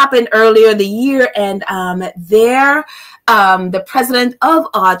 This happened earlier the year, and the president of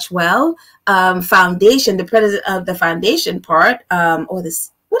Archewell Foundation, the president of the foundation part, what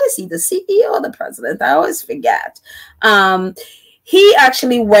is he, the CEO or the president? I always forget. He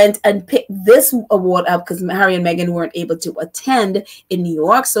actually went and picked this award up because Harry and Meghan weren't able to attend in New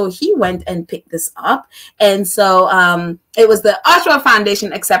York. So he went and picked this up. And so it was the Archewell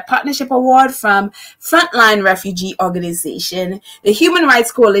Foundation Accept Partnership Award from Frontline Refugee Organization. The Human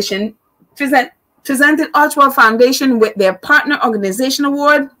Rights Coalition presented Archewell Foundation with their Partner Organization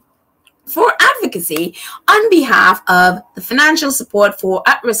Award for advocacy on behalf of the financial support for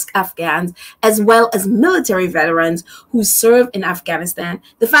at-risk Afghans, as well as military veterans who serve in Afghanistan.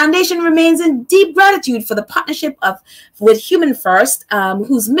 The foundation remains in deep gratitude for the partnership with Human First,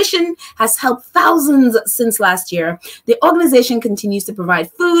 whose mission has helped thousands since last year. The organization continues to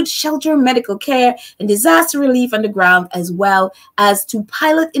provide food, shelter, medical care, and disaster relief on the ground, as well as to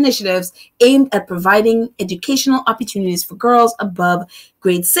pilot initiatives aimed at providing educational opportunities for girls above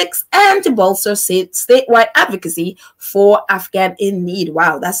grade 6 and to bolster statewide advocacy for Afghan in need.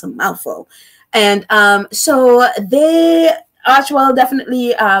 Wow, that's a mouthful. And so Archewell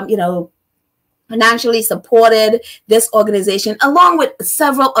definitely, financially supported this organization, along with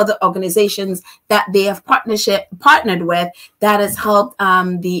several other organizations that they have partnered with that has helped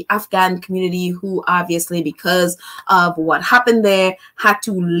the Afghan community, who obviously, because of what happened there, had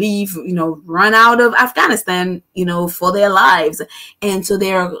to leave, run out of Afghanistan, for their lives. And so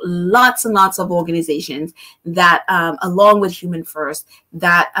there are lots and lots of organizations that, along with Human First,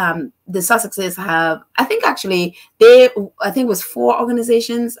 that the Sussexes have, I think it was 4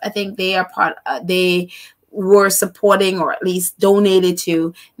 organizations. I think they are they were supporting, or at least donated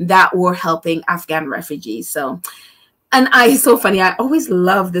to, that were helping Afghan refugees. So, and it's so funny. I always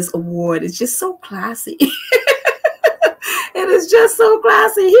love this award. It's just so classy. It is just so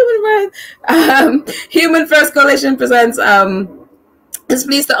classy. Human First Coalition presents is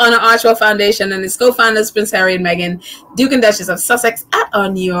pleased to honor Archewell Foundation and its co-founders, Prince Harry and Meghan, Duke and Duchess of Sussex, at our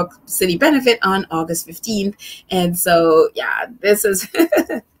New York City benefit on August 15th. And so, yeah, this is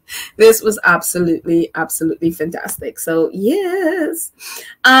this was absolutely fantastic. So, yes,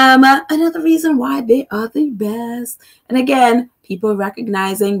 another reason why they are the best. And again, people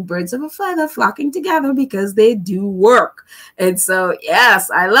recognizing birds of a feather flocking together because they do work. And so, yes,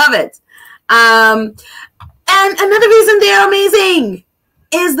 I love it. And another reason they're amazing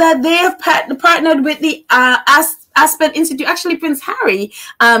is that they have partnered with the Aspen Institute. Actually, Prince Harry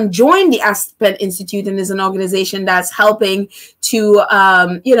joined the Aspen Institute, and is an organization that's helping to,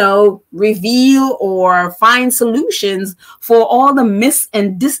 reveal or find solutions for all the mis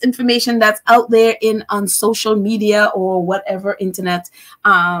and disinformation that's out there on social media or whatever internet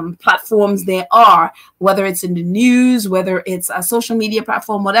platforms there are, whether it's in the news, whether it's a social media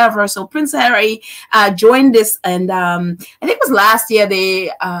platform, whatever. So Prince Harry joined this, and I think it was last year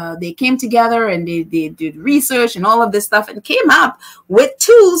they came together and they did research and all of this stuff, and came up with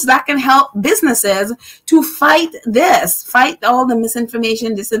tools that can help businesses to fight all the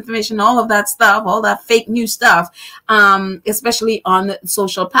misinformation, disinformation, all of that stuff, all that fake news stuff, especially on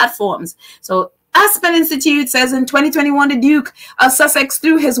social platforms. So Aspen Institute says in 2021, the Duke of Sussex,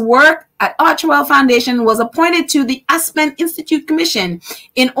 through his work at Archewell Foundation, was appointed to the Aspen Institute Commission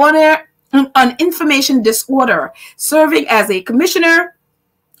on Information Disorder, serving as a commissioner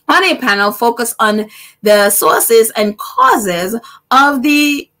on a panel focused on the sources and causes of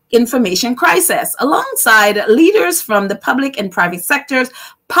the information crisis, alongside leaders from the public and private sectors,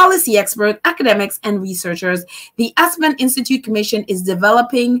 policy experts, academics, and researchers. The Aspen Institute Commission is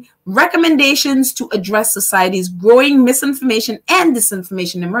developing recommendations to address society's growing misinformation and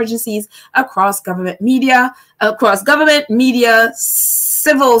disinformation emergencies across government, media,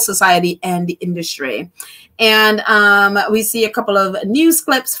 civil society, and the industry. And we see a couple of news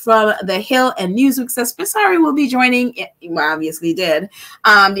clips from The Hill and Newsweek says Prince Harry will be joining, well, obviously did,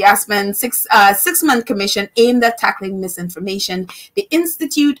 the Aspen six-month commission aimed at tackling misinformation. The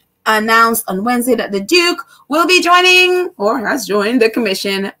Institute announced on Wednesday that the Duke will be joining, or has joined, the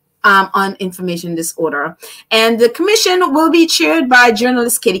commission on information disorder. And the commission will be chaired by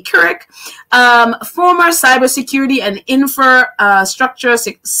journalist Katie Couric, former cybersecurity and infrastructure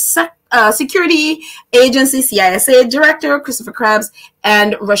security agency CISA director Christopher Krebs,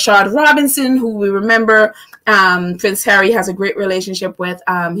 and Rashad Robinson, who we remember Prince Harry has a great relationship with.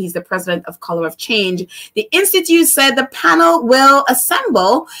 He's the president of Color of Change. The Institute said the panel will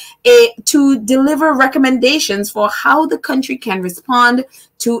assemble to deliver recommendations for how the country can respond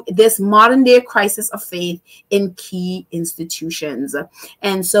to this modern day crisis of faith in key institutions.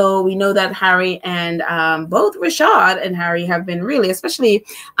 And so we know that Harry and both Rashad and Harry have been really, especially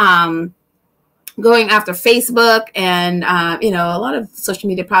going after Facebook and, a lot of social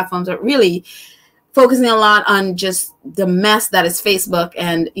media platforms are really focusing a lot on just the mess that is Facebook.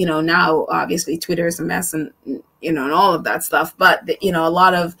 And, now obviously Twitter is a mess and, and all of that stuff. But, a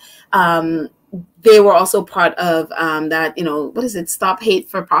lot of they were also part of that, Stop Hate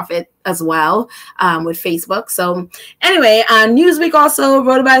for Profit as well with Facebook. So anyway, Newsweek also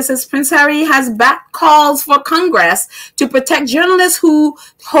wrote about it, says Prince Harry has backed calls for Congress to protect journalists who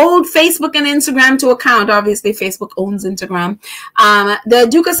hold Facebook and Instagram to account. Obviously, Facebook owns Instagram. The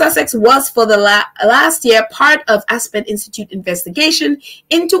Duke of Sussex was for the last year part of Aspen Institute investigation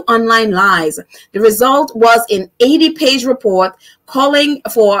into online lies. The result was an 80-page report calling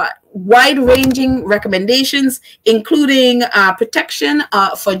for wide-ranging recommendations, including protection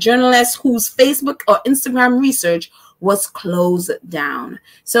for journalists whose Facebook or Instagram research was closed down.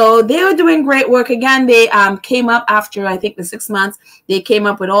 So they were doing great work. Again, they came up after, I think, the 6 months. They came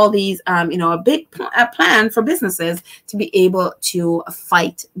up with all these, a big plan for businesses to be able to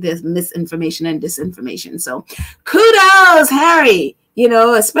fight this misinformation and disinformation. So kudos, Harry.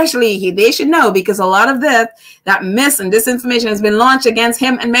 Especially they should know, because a lot of that mis and disinformation has been launched against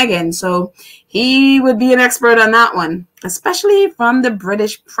him and Meghan. So he would be an expert on that one, especially from the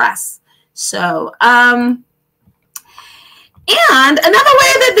British press. So, and another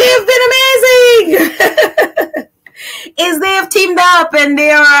way that they have been amazing is they have teamed up and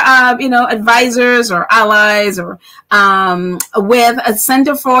they are, advisors or allies or with a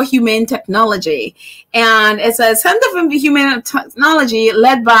Center for Humane Technology. And it's a Center for Humane Technology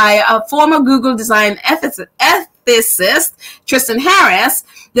led by a former Google design ethicist, Tristan Harris.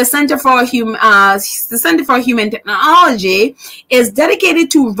 The Center for Human Technology is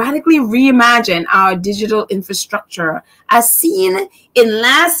dedicated to radically reimagine our digital infrastructure, as seen in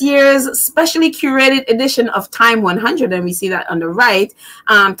last year's specially curated edition of Time 100, and we see that on the right.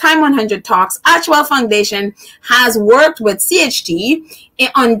 Time 100 Talks. Archewell Foundation has worked with CHT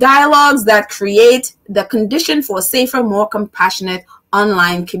on dialogues that create the condition for safer, more compassionate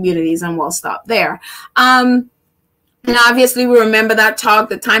online communities, and we'll stop there. And obviously, we remember that talk,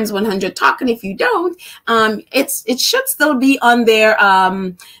 the Times 100 talk. And if you don't, it should still be on their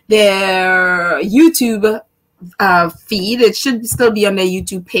YouTube feed. It should still be on their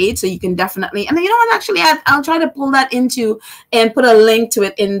YouTube page, so you can definitely. And actually, I'll try to pull that into and put a link to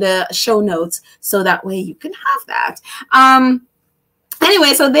it in the show notes, so that way you can have that.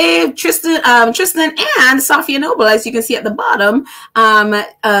 Anyway, so Tristan and Sophia Noble, as you can see at the bottom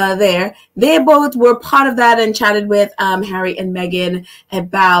there, they both were part of that and chatted with Harry and Meghan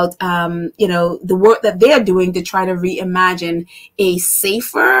about, the work that they're doing to try to reimagine a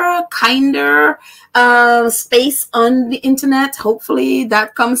safer, kinder space on the internet. Hopefully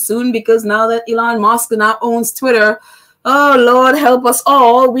that comes soon, because now that Elon Musk now owns Twitter, oh Lord, help us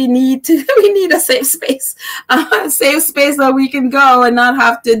all. We need a safe space, a safe space that we can go and not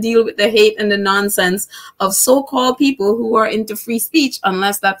have to deal with the hate and the nonsense of so-called people who are into free speech,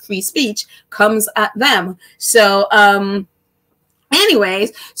 unless that free speech comes at them. So,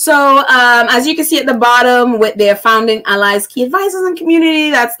 Anyways, so as you can see at the bottom, with their founding allies, key advisors, and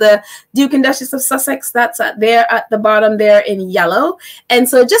community, that's the Duke and Duchess of Sussex. That's there at the bottom there in yellow. And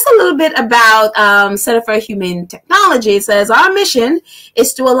so just a little bit about Center for Humane Technology. It says, our mission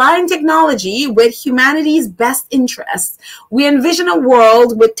is to align technology with humanity's best interests. We envision a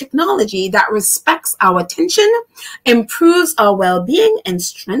world with technology that respects our attention, improves our well-being, and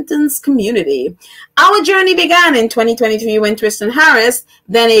strengthens community. Our journey began in 2023 when Tristan Harris,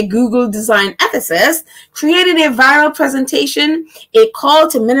 then a Google design ethicist, created a viral presentation, a call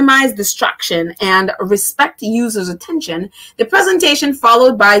to minimize distraction and respect users' attention. The presentation,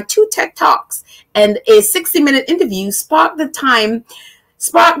 followed by 2 tech talks and a 60-minute interview, sparked the time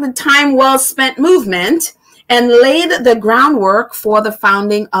well spent movement and laid the groundwork for the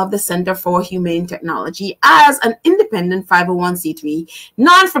founding of the Center for Humane Technology as an independent 501c3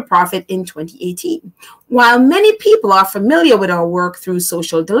 non-for-profit in 2018. While many people are familiar with our work through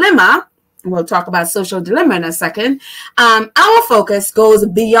Social Dilemma, we'll talk about Social Dilemma in a second, our focus goes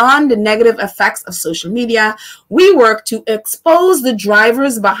beyond the negative effects of social media. We work to expose the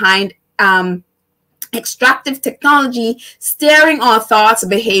drivers behind extractive technology steering our thoughts,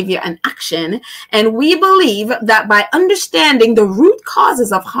 behavior, and action. And we believe that by understanding the root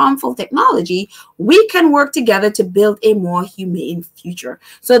causes of harmful technology, we can work together to build a more humane future.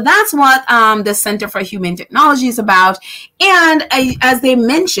 So that's what the Center for Humane Technology is about. And as they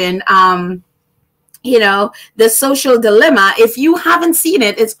mentioned, you know, the Social Dilemma, if you haven't seen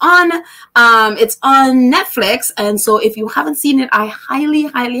it, it's on Netflix. And so if you haven't seen it, I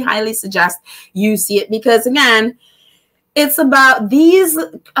highly suggest you see it, because again, it's about these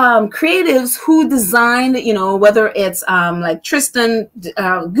creatives who designed, you know, whether it's like Tristan,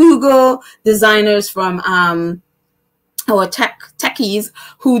 Google designers from or techies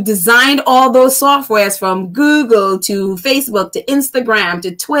who designed all those softwares, from Google to Facebook to Instagram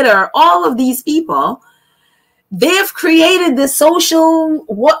to Twitter. All of these people, they've created the social,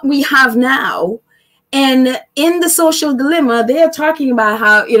 what we have now. And in the Social Dilemma, they're talking about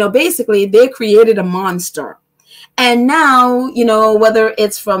how, you know, basically they created a monster. And now, you know, whether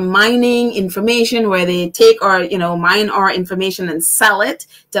it's from mining information, where they take or, you know, mine our information and sell it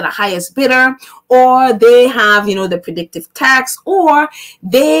to the highest bidder, or they have, you know, the predictive text, or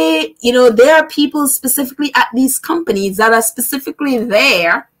they, you know, there are people specifically at these companies that are specifically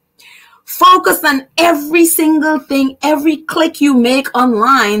there, focused on every single thing, every click you make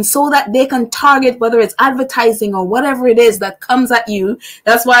online, so that they can target, whether it's advertising or whatever it is that comes at you.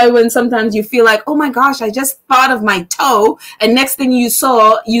 That's why when sometimes you feel like, oh my gosh, I just thought of my toe, and next thing you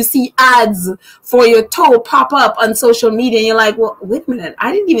see ads for your toe pop up on social media, and you're like, well, wait a minute,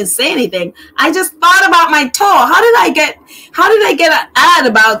 I didn't even say anything. I just thought about my toe. How did I get an ad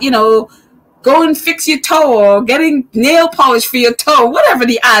about, you know, go and fix your toe, or getting nail polish for your toe, whatever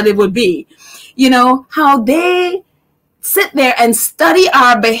the ad it would be. You know, how they sit there and study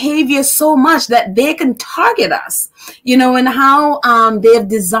our behavior so much that they can target us, you know, and how they have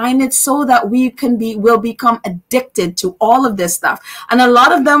designed it so that will become addicted to all of this stuff. And a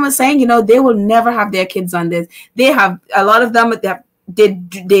lot of them are saying, you know, they will never have their kids on this. They have, a lot of them that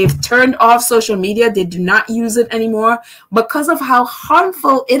they've turned off social media. They do not use it anymore because of how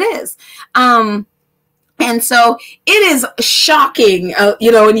harmful it is. And so it is shocking,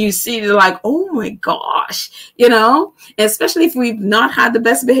 you know, when you see it, like, oh my gosh, you know, especially if we've not had the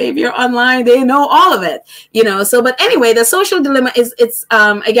best behavior online, they know all of it, you know. So, but anyway, the Social Dilemma is,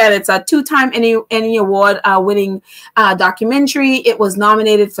 again, it's a 2-time Emmy Award winning documentary. It was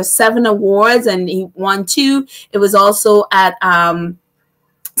nominated for 7 awards and he won 2. It was also at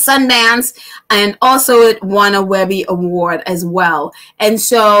Sundance, and also it won a Webby Award as well. And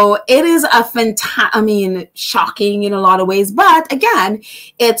so it is a shocking in a lot of ways, but again,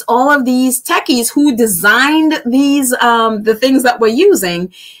 it's all of these techies who designed these the things that we're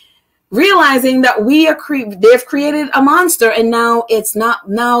using, realizing that they've created a monster, and now it's not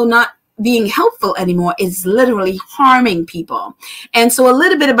being helpful anymore. It's literally harming people. And so a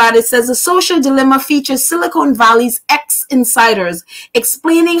little bit about it says, the Social Dilemma features Silicon Valley's ex-insiders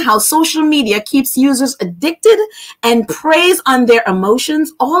explaining how social media keeps users addicted and preys on their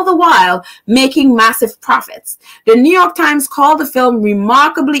emotions, all the while making massive profits. The New York Times called the film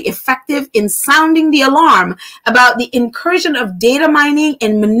remarkably effective in sounding the alarm about the incursion of data mining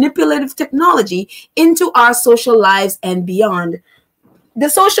and manipulative technology into our social lives and beyond. The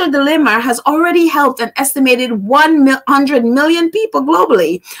Social Dilemma has already helped an estimated 100 million people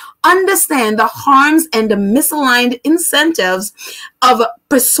globally understand the harms and the misaligned incentives of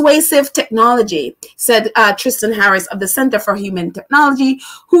persuasive technology, said Tristan Harris of the Center for Humane Technology,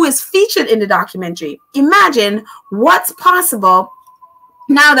 who is featured in the documentary. Imagine what's possible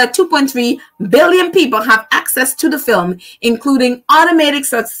Now that 2.3 billion people have access to the film, including automatic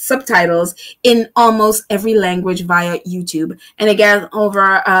subtitles in almost every language via YouTube. And again,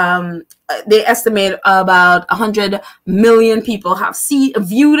 they estimate about 100 million people have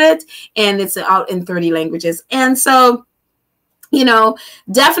viewed it, and it's out in 30 languages. And so, you know,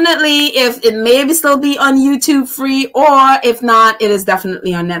 definitely, if it maybe still be on YouTube free, or if not, it is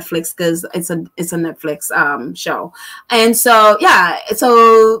definitely on Netflix, because it's a Netflix show. And so, yeah,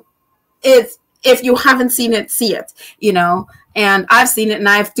 so if you haven't seen it, see it, you know. And I've seen it, and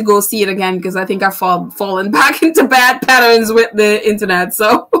I have to go see it again, because I think I've fallen back into bad patterns with the internet.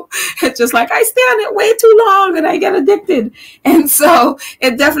 So it's just like I stay on it way too long and I get addicted. And so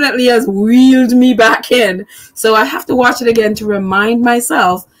it definitely has reeled me back in. So I have to watch it again to remind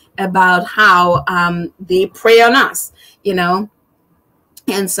myself about how they prey on us, you know.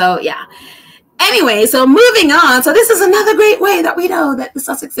 And so, yeah. Anyway, so moving on. So this is another great way that we know that the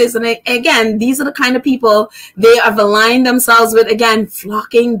Sussexes, and again, these are the kind of people they have aligned themselves with, again,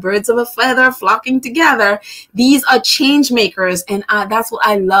 flocking, birds of a feather, flocking together. These are change makers, and that's what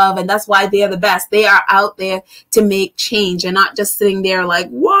I love, and that's why they are the best. They are out there to make change and not just sitting there like,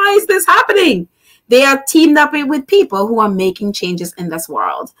 why is this happening? They are teamed up with people who are making changes in this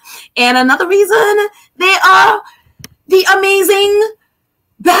world. And another reason they are the amazing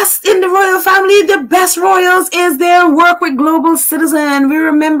best in the royal family, the best royals, is their work with Global Citizen. We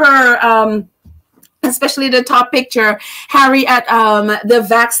remember, especially the top picture, Harry at the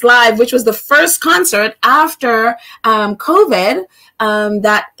Vax Live, which was the first concert after COVID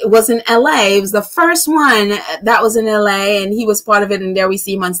that was in LA. It was the first one that was in LA, and he was part of it. And there we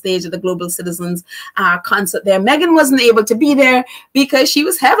see him on stage at the Global Citizens concert there. Meghan wasn't able to be there because she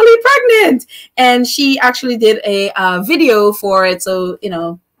was heavily pregnant, and she actually did a video for it. So, you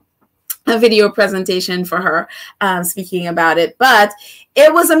know, a video presentation for her speaking about it. But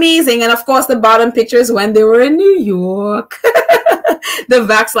it was amazing. And of course, the bottom pictures when they were in New York. The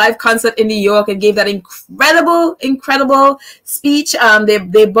Vax Live concert in New York, and gave that incredible speech.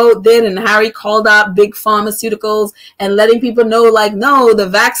 They both did, and Harry called out big pharmaceuticals and letting people know, like, no, the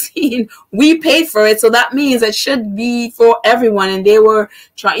vaccine, we paid for it, so that means it should be for everyone. And they were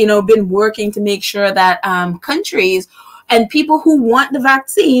been working to make sure that countries and people who want the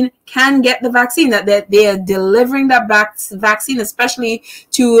vaccine can get the vaccine, that they are delivering that vaccine, especially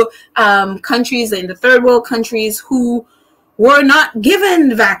to countries in the third world countries who were not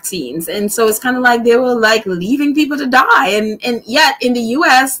given vaccines. And so it's kind of like they were like leaving people to die. And yet in the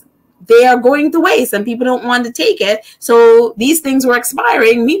US, they are going to waste and people don't want to take it. So these things were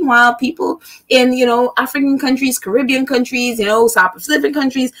expiring. Meanwhile, people in, African countries, Caribbean countries, South Pacific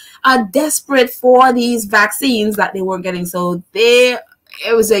countries are desperate for these vaccines that they weren't getting. So it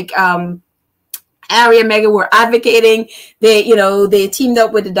was like, Harry and Meghan were advocating. They teamed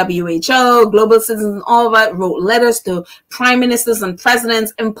up with the WHO, Global Citizens, all of that, wrote letters to prime ministers and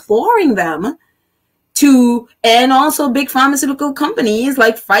presidents imploring them to, and also big pharmaceutical companies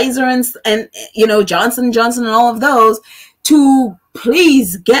like Pfizer and Johnson & Johnson and all of those, to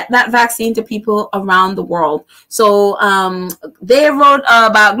please get that vaccine to people around the world. So they wrote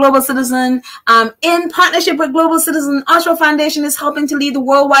about Global Citizen. In partnership with Global Citizen, Archewell Foundation is helping to lead the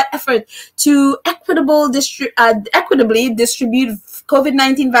worldwide effort to equitably distribute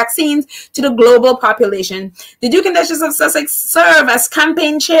COVID-19 vaccines to the global population. The Duke and Duchess of Sussex serve as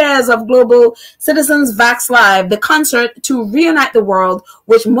campaign chairs of Global Citizens Vax Live, the concert to reunite the world,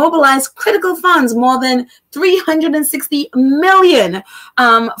 which mobilized critical funds, more than 360 million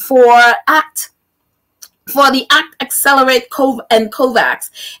for the Act Accelerate and COVAX,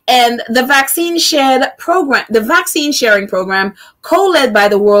 and the vaccine sharing program, co-led by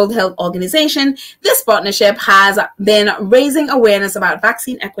the World Health Organization. This partnership has been raising awareness about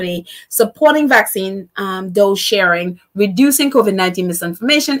vaccine equity, supporting vaccine dose sharing, reducing COVID-19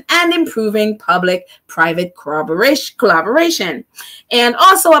 misinformation, and improving public-private collaboration. And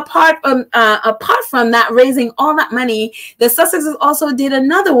also, apart from that, raising all that money, the Sussexes also did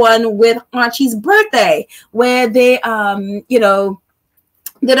another one with Archie's birthday, where they,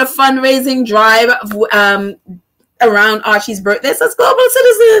 did a fundraising drive around Archie's birthday. So it's Global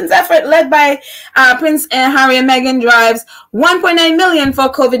Citizens effort led by Prince Harry and Meghan drives 1.9 million for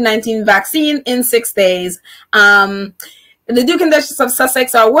COVID-19 vaccine in 6 days. The Duke and Duchess of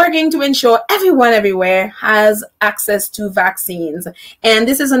Sussex are working to ensure everyone everywhere has access to vaccines. And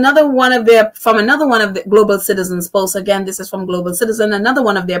this is another one of the Global Citizens posts. Again, this is from Global Citizen. Another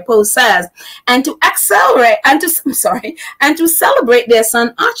one of their posts says, and to celebrate their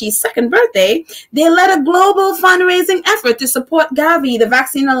son Archie's second birthday, they led a global fundraising effort to support Gavi, the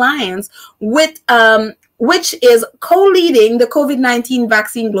Vaccine Alliance, with which is co-leading the COVID-19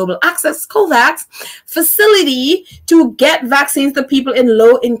 vaccine global access COVAX facility to get vaccines to people in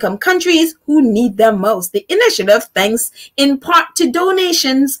low-income countries who need them most. The initiative, thanks in part to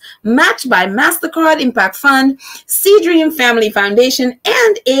donations matched by MasterCard Impact Fund, Sea Dream Family Foundation,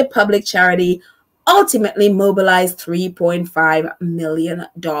 and a public charity, ultimately mobilized $3.5 million.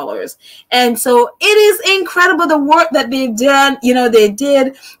 And so it is incredible the work that they've done. They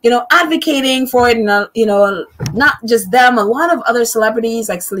did, advocating for it, not just them, a lot of other celebrities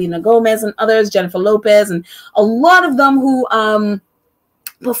like Selena Gomez and others, Jennifer Lopez, and a lot of them who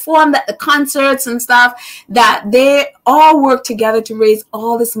performed at the concerts and stuff, that they all work together to raise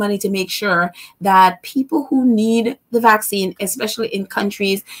all this money to make sure that people who need the vaccine, especially in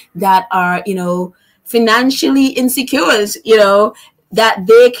countries that are, financially insecure, that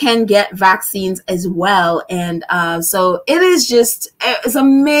they can get vaccines as well. And so it is it's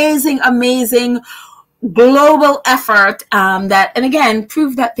amazing, amazing global effort that, and again,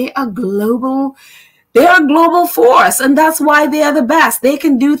 prove that they are global. They are a global force, and that's why they are the best. They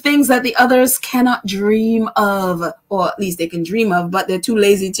can do things that the others cannot dream of, or at least they can dream of, but they're too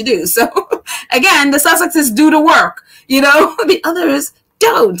lazy to do. So again, the Sussexes do the work, the others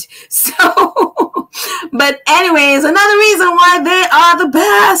don't. So, but anyways, another reason why they are the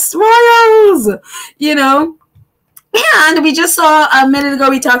best royals, And we just saw a minute ago,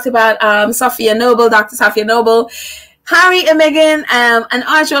 we talked about Dr. Sophia Noble. Harry and Meghan and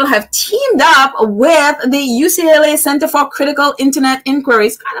Archewell have teamed up with the UCLA Center for Critical Internet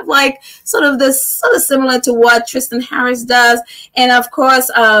Inquiries, kind of like sort of similar to what Tristan Harris does. And of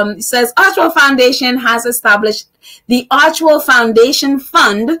course, it says Archewell Foundation has established the Archewell Foundation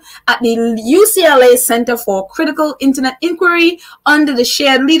Fund at the UCLA Center for Critical Internet Inquiry under the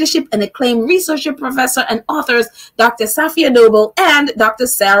shared leadership and acclaimed researcher, professor, and authors Dr. Sophia Noble and Dr.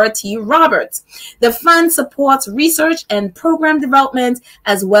 Sarah T. Roberts. The fund supports research and program development,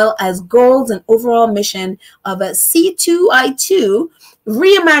 as well as goals and overall mission of a C2I2,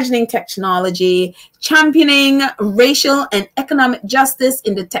 reimagining technology, championing racial and economic justice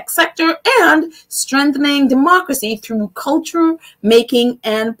in the tech sector, and strengthening democracy through culture making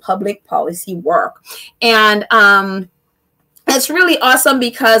and public policy work. And it's really awesome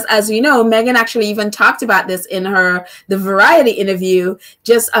because, as we know, Meghan actually even talked about this in the Variety interview.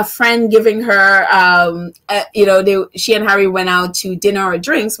 Just a friend giving her, she and Harry went out to dinner or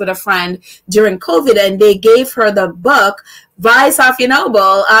drinks with a friend during COVID, and they gave her the book by Sophia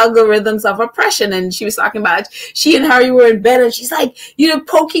Noble, Algorithms of Oppression. And she was talking about, she and Harry were in bed, and she's like,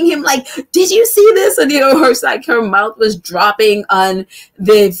 poking him like, did you see this? And, her mouth was dropping on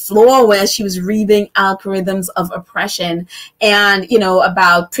the floor when she was reading Algorithms of Oppression, and,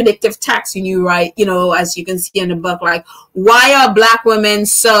 about predictive text. Right, as you can see in the book, like, why are Black women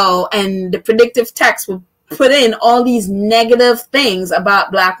so, and the predictive text would put in all these negative things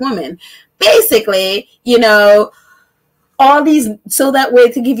about Black women. Basically, all these, so that way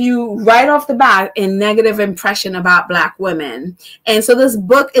to give you right off the bat a negative impression about Black women. And so this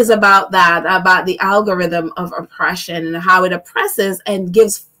book is about that, about the algorithm of oppression and how it oppresses and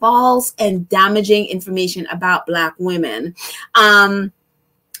gives false and damaging information about Black women.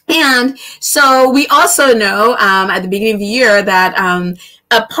 And so we also know at the beginning of the year that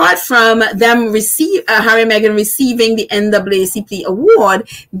apart from them Harry and Meghan receiving the NAACP award,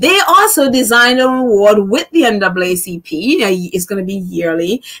 they also designed an award with the NAACP. It's going to be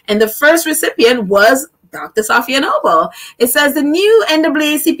yearly. And the first recipient was Dr. Sophia Noble. It says the new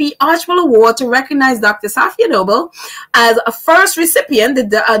NAACP Archewell Award to recognize Dr. Sophia Noble as a first recipient,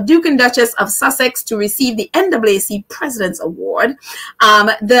 the Duke and Duchess of Sussex, to receive the NAACP President's Award.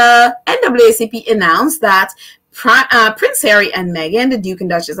 The NAACP announced that Prince Harry and Meghan, the Duke and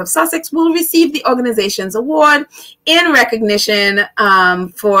Duchess of Sussex, will receive the organization's award in recognition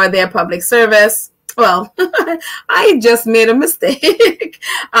for their public service. Well, I just made a mistake.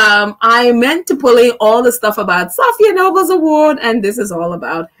 I meant to pull in all the stuff about Sophia Noble's award, and this is all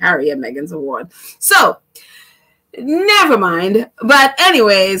about Harry and Meghan's award. So, never mind. But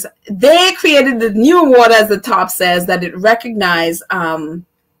anyways, they created the new award, as the top says, that it recognized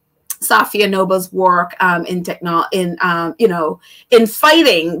Sophia Noble's work in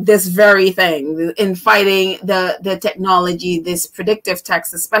fighting this very thing, in fighting the technology, this predictive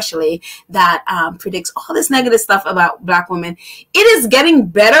text especially, that predicts all this negative stuff about Black women. It is getting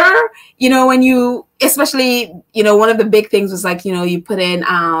better, when you, especially, one of the big things was like, you put in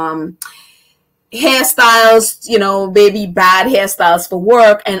hairstyles, you know, maybe bad hairstyles for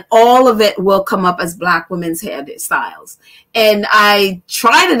work, and all of it will come up as Black women's hairstyles. And I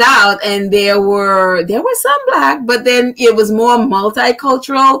tried it out, and there were some Black, but then it was more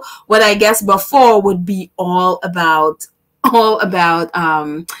multicultural. What I guess before would be all about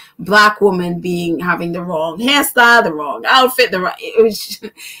Black women having the wrong hairstyle, the wrong outfit, it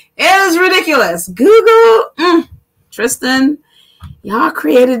was ridiculous. Google, Tristan, y'all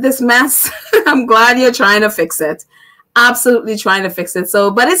created this mess. I'm glad you're trying to fix it. Absolutely trying to fix it.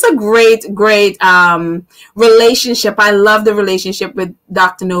 So, but it's a great relationship. I love the relationship with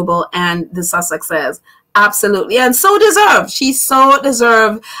Dr. Noble and the Sussexes. Absolutely. And so deserved. She so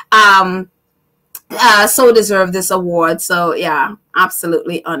deserved this award. So yeah,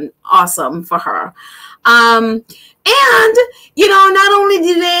 absolutely awesome for her. And you know, not only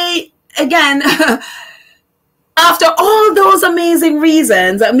did they, again, after all those amazing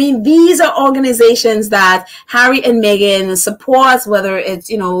reasons, I mean, these are organizations that Harry and Meghan supports, whether it's,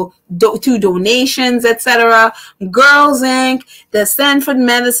 you know, to donations, etc. Girls Inc., the Stanford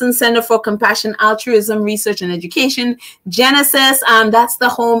Medicine Center for Compassion, Altruism, Research, and Education, Genesis, that's the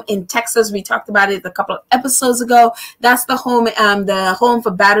home in Texas. We talked about it a couple of episodes ago. That's the home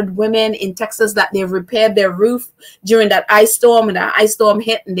for battered women in Texas, that they repaired their roof during that ice storm, and that ice storm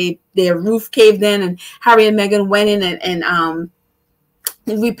hit, and their roof caved in, and Harry and Meghan went in and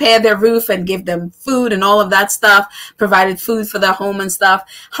repair their roof and give them food and all of that stuff, provided food for their home and stuff.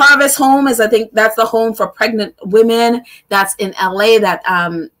 Harvest Home I think that's the home for pregnant women. That's in LA, that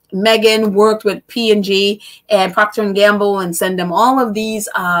Meghan worked with P&G and Procter & Gamble and send them all of these,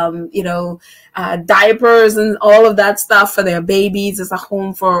 you know, diapers and all of that stuff for their babies. It's a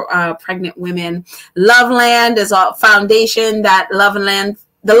home for pregnant women. Loveland is a foundation that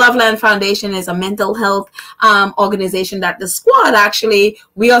the Loveland Foundation is a mental health organization that the squad, actually,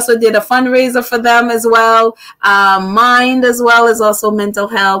 we also did a fundraiser for them as well. Mind as well is also mental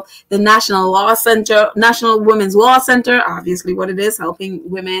health. The National Women's Law Center, obviously what it is, helping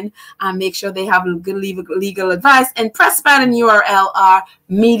women make sure they have good legal advice. And Prespat and URL are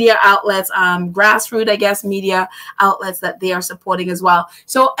media outlets, grassroots, I guess, media outlets that they are supporting as well.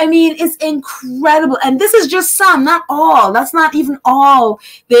 So, I mean, it's incredible. And this is just some, not all. That's not even all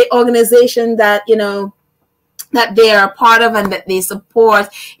the organization that, you know, that they are part of and that they support,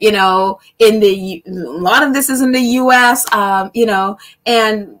 you know, a lot of this is in the U.S., you know,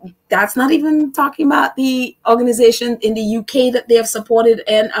 and that's not even talking about the organization in the UK that they have supported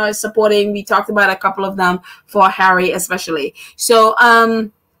and are supporting. We talked about a couple of them for Harry, especially. So,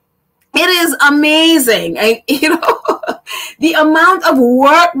 it is amazing, you know, the amount of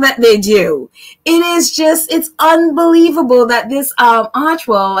work that they do. It's unbelievable that this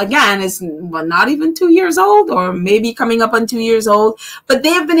Archewell, again, is not even 2 years old, or maybe coming up on 2 years old, but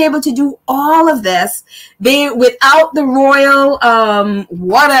they've been able to do all of this without the royal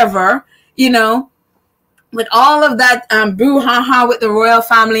whatever, you know, with all of that brouhaha with the royal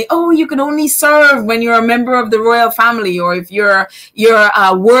family. Oh, you can only serve when you're a member of the royal family, or if you're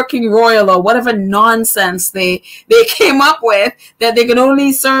a working royal, or whatever nonsense they came up with, that they can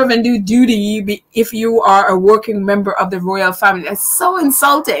only serve and do duty if you are a working member of the royal family. That's so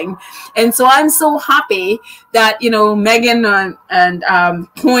insulting. And so I'm so happy that, you know, Meghan and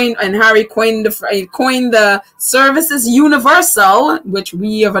Harry coined the services universal, which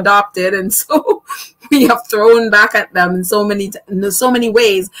we have adopted, and so we have thrown back at them in so many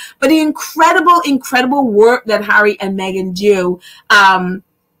ways. But the incredible work that Harry and Meghan do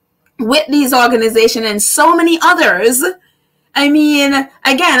with these organizations and so many others. I mean,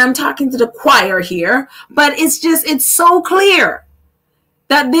 again, I'm talking to the choir here, but it's so clear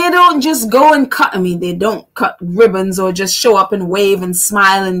that they don't just go and cut. I mean, they don't cut ribbons or just show up and wave and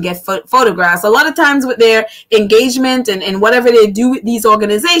smile and get photographs. A lot of times with their engagement and whatever they do with these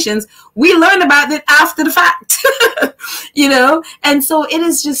organizations, we learn about it after the fact, you know? And so it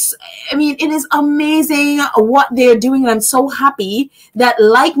is just, I mean, it is amazing what they're doing. And I'm so happy that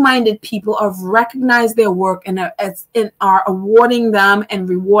like-minded people have recognized their work and are awarding them and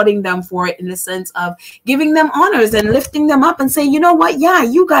rewarding them for it, in the sense of giving them honors and lifting them up and saying, you know what? Yeah,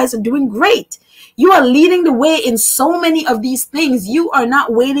 you guys are doing great. You are leading the way in so many of these things. You are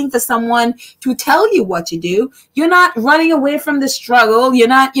not waiting for someone to tell you what to do. You're not running away from the struggle. You're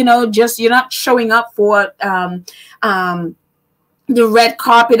not, you know, you're not showing up for the red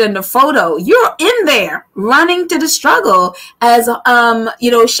carpet and the photo. You're in there running to the struggle, as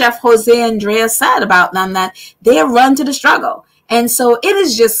you know, Chef Jose Andrea said about them, that they run to the struggle. And so it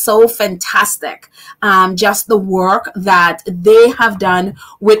is just so fantastic, just the work that they have done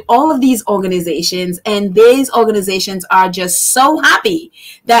with all of these organizations. And these organizations are just so happy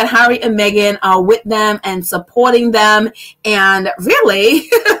that Harry and Meghan are with them and supporting them, and really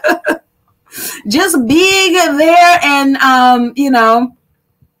just being there. And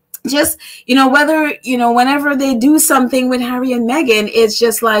just, whether, whenever they do something with Harry and Meghan, it's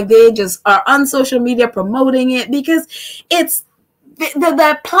just like they just are on social media promoting it, because it's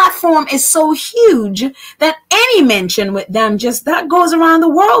the platform is so huge that any mention with them, just that goes around the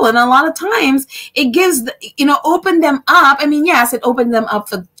world. And a lot of times it gives, open them up. I mean, yes, it opened them up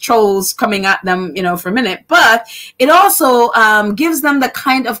for trolls coming at them, for a minute, but it also gives them the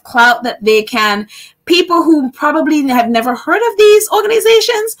kind of clout that they can. People who probably have never heard of these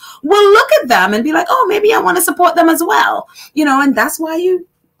organizations will look at them and be like, oh, maybe I want to support them as well. And that's why you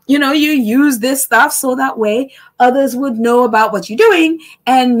use this stuff, so that way others would know about what you're doing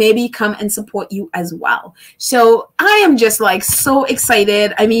and maybe come and support you as well. So I am just like so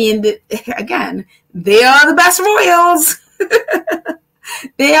excited. I mean, again, they are the best royals.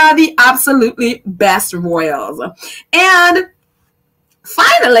 They are the absolutely best royals. And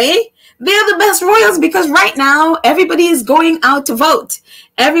finally, they're the best royals because right now everybody is going out to vote.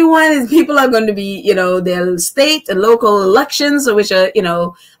 People are going to be, their state and local elections, which are,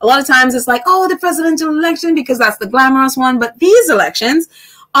 a lot of times it's like, oh, the presidential election, because that's the glamorous one. But these elections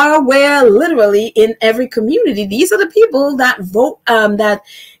are where literally in every community, these are the people that vote, that,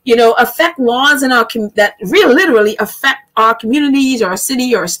 affect laws in that really literally affect our communities, our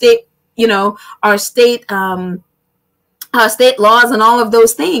city, our state, our state laws and all of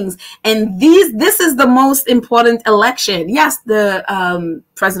those things. And this is the most important election. Yes, the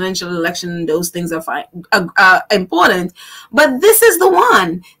presidential election, those things are fine, important, but this is the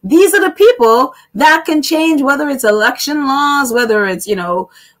one. These are the people that can change, whether it's election laws, whether it's,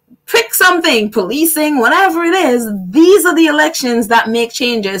 pick something, policing, whatever it is. These are the elections that make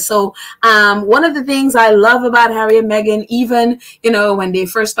changes. So one of the things I love about Harry and Meghan, even, when they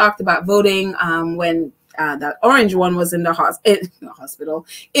first talked about voting, when that orange one was in the hospital,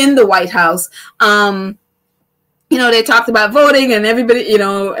 in the White House. They talked about voting, and everybody,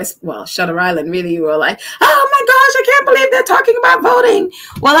 Shutter Island really were like, oh my gosh, I can't believe they're talking about voting.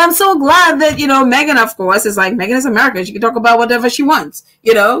 Well, I'm so glad that, Meghan, of course, is like, Meghan is American. She can talk about whatever she wants.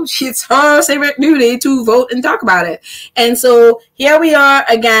 It's her favorite duty to vote and talk about it. And so here we are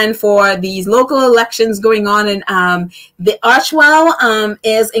again for these local elections going on. And the Archewell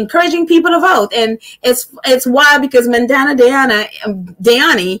is encouraging people to vote. And it's why, because Mandana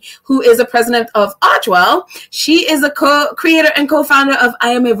Dayani, who is the president of Archewell, she is a co-creator and co-founder of I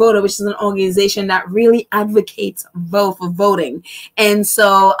Am a Voter, which is an organization that really advocates for voting. And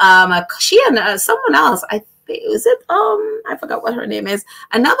so she and someone else, I forgot what her name is,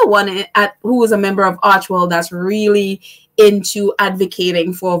 another one who is a member of Archewell that's really into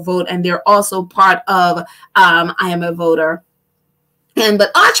advocating for a vote, and they're also part of I Am a Voter.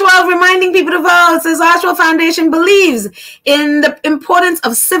 But Archewell reminding people to vote, says Archewell Foundation believes in the importance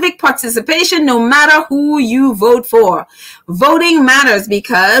of civic participation no matter who you vote for. Voting matters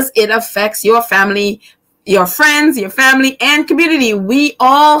because it affects your family, your friends, your family, and community. We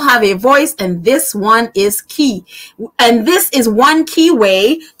all have a voice, and this one is key. And this is one key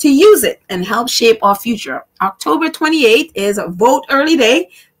way to use it and help shape our future. October 28th is a Vote Early Day,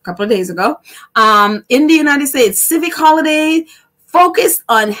 a couple of days ago, in the United States. Civic holiday focused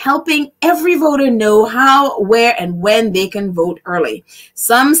on helping every voter know how, where, and when they can vote early.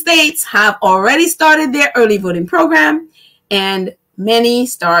 Some states have already started their early voting program, and many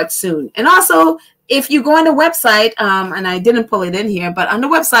start soon. And also, if you go on the website, and I didn't pull it in here, but on the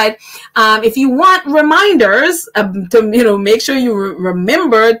website, if you want reminders to, make sure you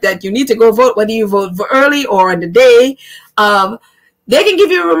remember that you need to go vote, whether you vote for early or on the day of, they can give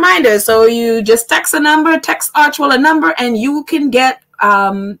you a reminder. So you just text Archewell a number, and you can get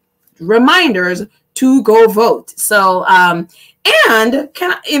reminders to go vote. So,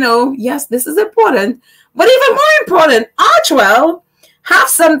 yes, this is important, but even more important, Archewell have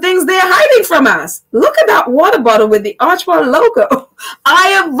some things they're hiding from us. Look at that water bottle with the Archewell logo. I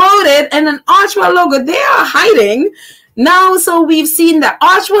have voted, and an Archewell logo. They are hiding now. So we've seen the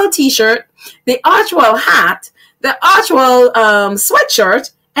Archewell t-shirt, the Archewell hat, the Archewell sweatshirt,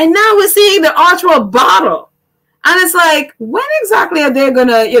 and now we're seeing the Archewell bottle. And it's like, when exactly are they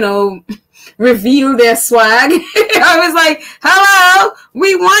gonna, reveal their swag? I was like, hello,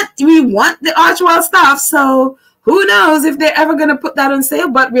 we want the Archewell stuff. So who knows if they're ever going to put that on sale,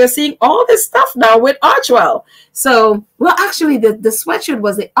 but we're seeing all this stuff now with Archewell. So, well, actually, the sweatshirt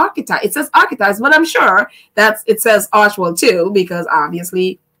was the archetype. It says archetypes, but I'm sure that it says Archewell too, because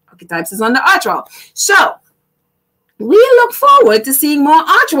obviously archetypes is under Archewell. So, we look forward to seeing more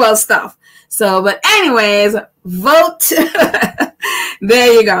Archewell stuff. So, but anyways, vote.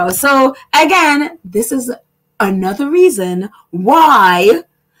 There you go. So, again, this is another reason why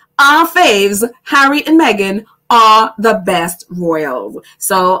our faves, Harry and Meghan, are the best royals.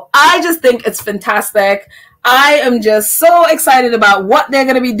 So I just think it's fantastic. I am just so excited about what they're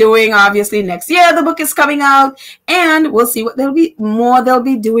going to be doing. Obviously, next year the book is coming out, and we'll see what they'll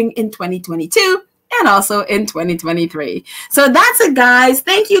be doing in 2022. And also in 2023. So that's it, guys.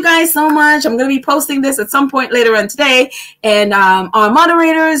 Thank you guys so much. I'm going to be posting this at some point later on today. And our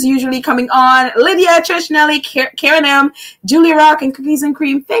moderators usually coming on, Lydia, Trish, Nelly, Karen M, Julia Rock, and Cookies and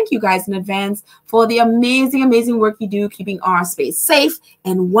Cream. Thank you guys in advance for the amazing, amazing work you do, keeping our space safe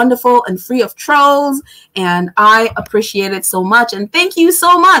and wonderful and free of trolls. And I appreciate it so much. And thank you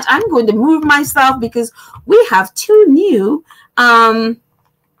so much. I'm going to move myself because we have two new...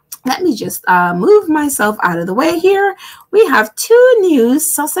 let me just move myself out of the way here. We have two new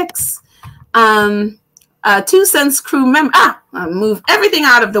Sussex 2 Cents crew members. Move everything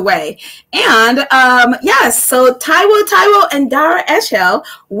out of the way. And yes, so Taiwo and Dara Eshel,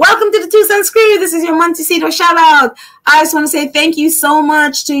 welcome to the 2 Cents crew. This is your Montecito shout out. I just want to say thank you so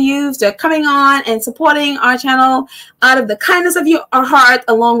much to you for coming on and supporting our channel out of the kindness of your heart,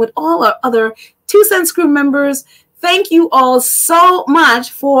 along with all our other 2 Cents crew members. Thank you all so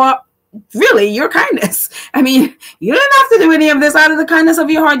much for really your kindness. I mean, you didn't have to do any of this out of the kindness of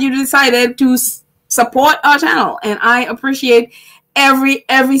your heart. You decided to support our channel, and I appreciate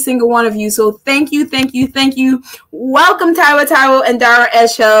every single one of you. So thank you, thank you, thank you. Welcome, Taiwo and Dara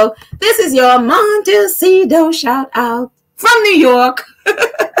Eshel. This is your Montecito shout out from New York.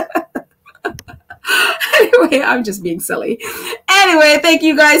 Anyway, I'm just being silly. Anyway, thank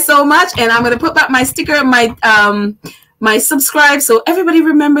you guys so much, and I'm gonna put back my sticker, my subscribe, so everybody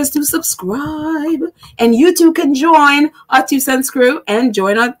remembers to subscribe, and you too can join our 2 Cents crew and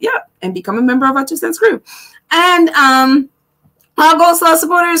join our and become a member of our 2 Cents crew. And our Gold Star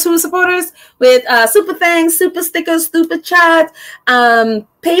supporters, who supporters with super thanks, super stickers, super chat,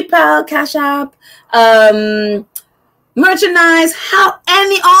 PayPal, Cash App, merchandise,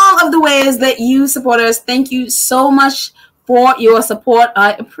 all of the ways that you support us. Thank you so much for your support.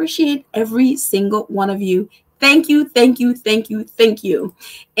 I appreciate every single one of you. Thank you, thank you, thank you, thank you.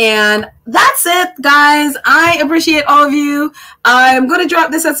 And that's it, guys. I appreciate all of you. I'm going to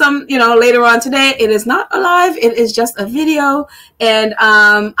drop this at some, later on today. It is not a live. It is just a video. And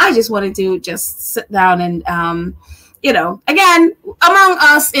I just wanted to just sit down and, again, among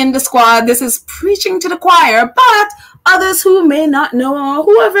us in the squad, this is preaching to the choir, but others who may not know or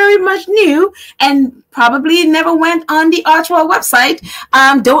who are very much new and probably never went on the Archewell website,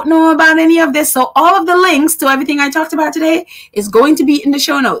 don't know about any of this. So all of the links to everything I talked about today is going to be in the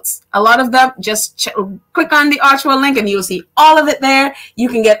show notes. A lot of them, just click on the Archewell link and you'll see all of it there. You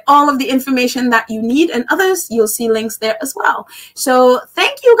can get all of the information that you need, and others, you'll see links there as well. So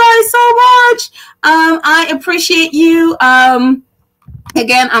thank you guys so much. I appreciate you.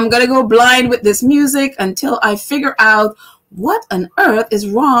 Again, I'm going to go blind with this music until I figure out what on earth is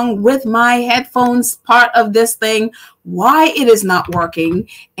wrong with my headphones part of this thing, why it is not working.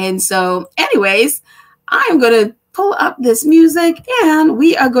 And so anyways, I'm going to pull up this music and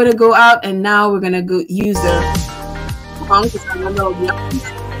we are going to go out, and now we're going to go use the song.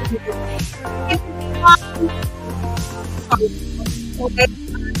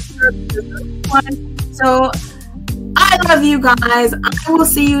 So I love you guys. I will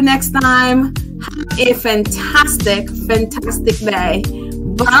see you next time. Have a fantastic, fantastic day.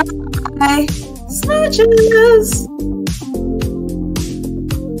 Bye. Smooches.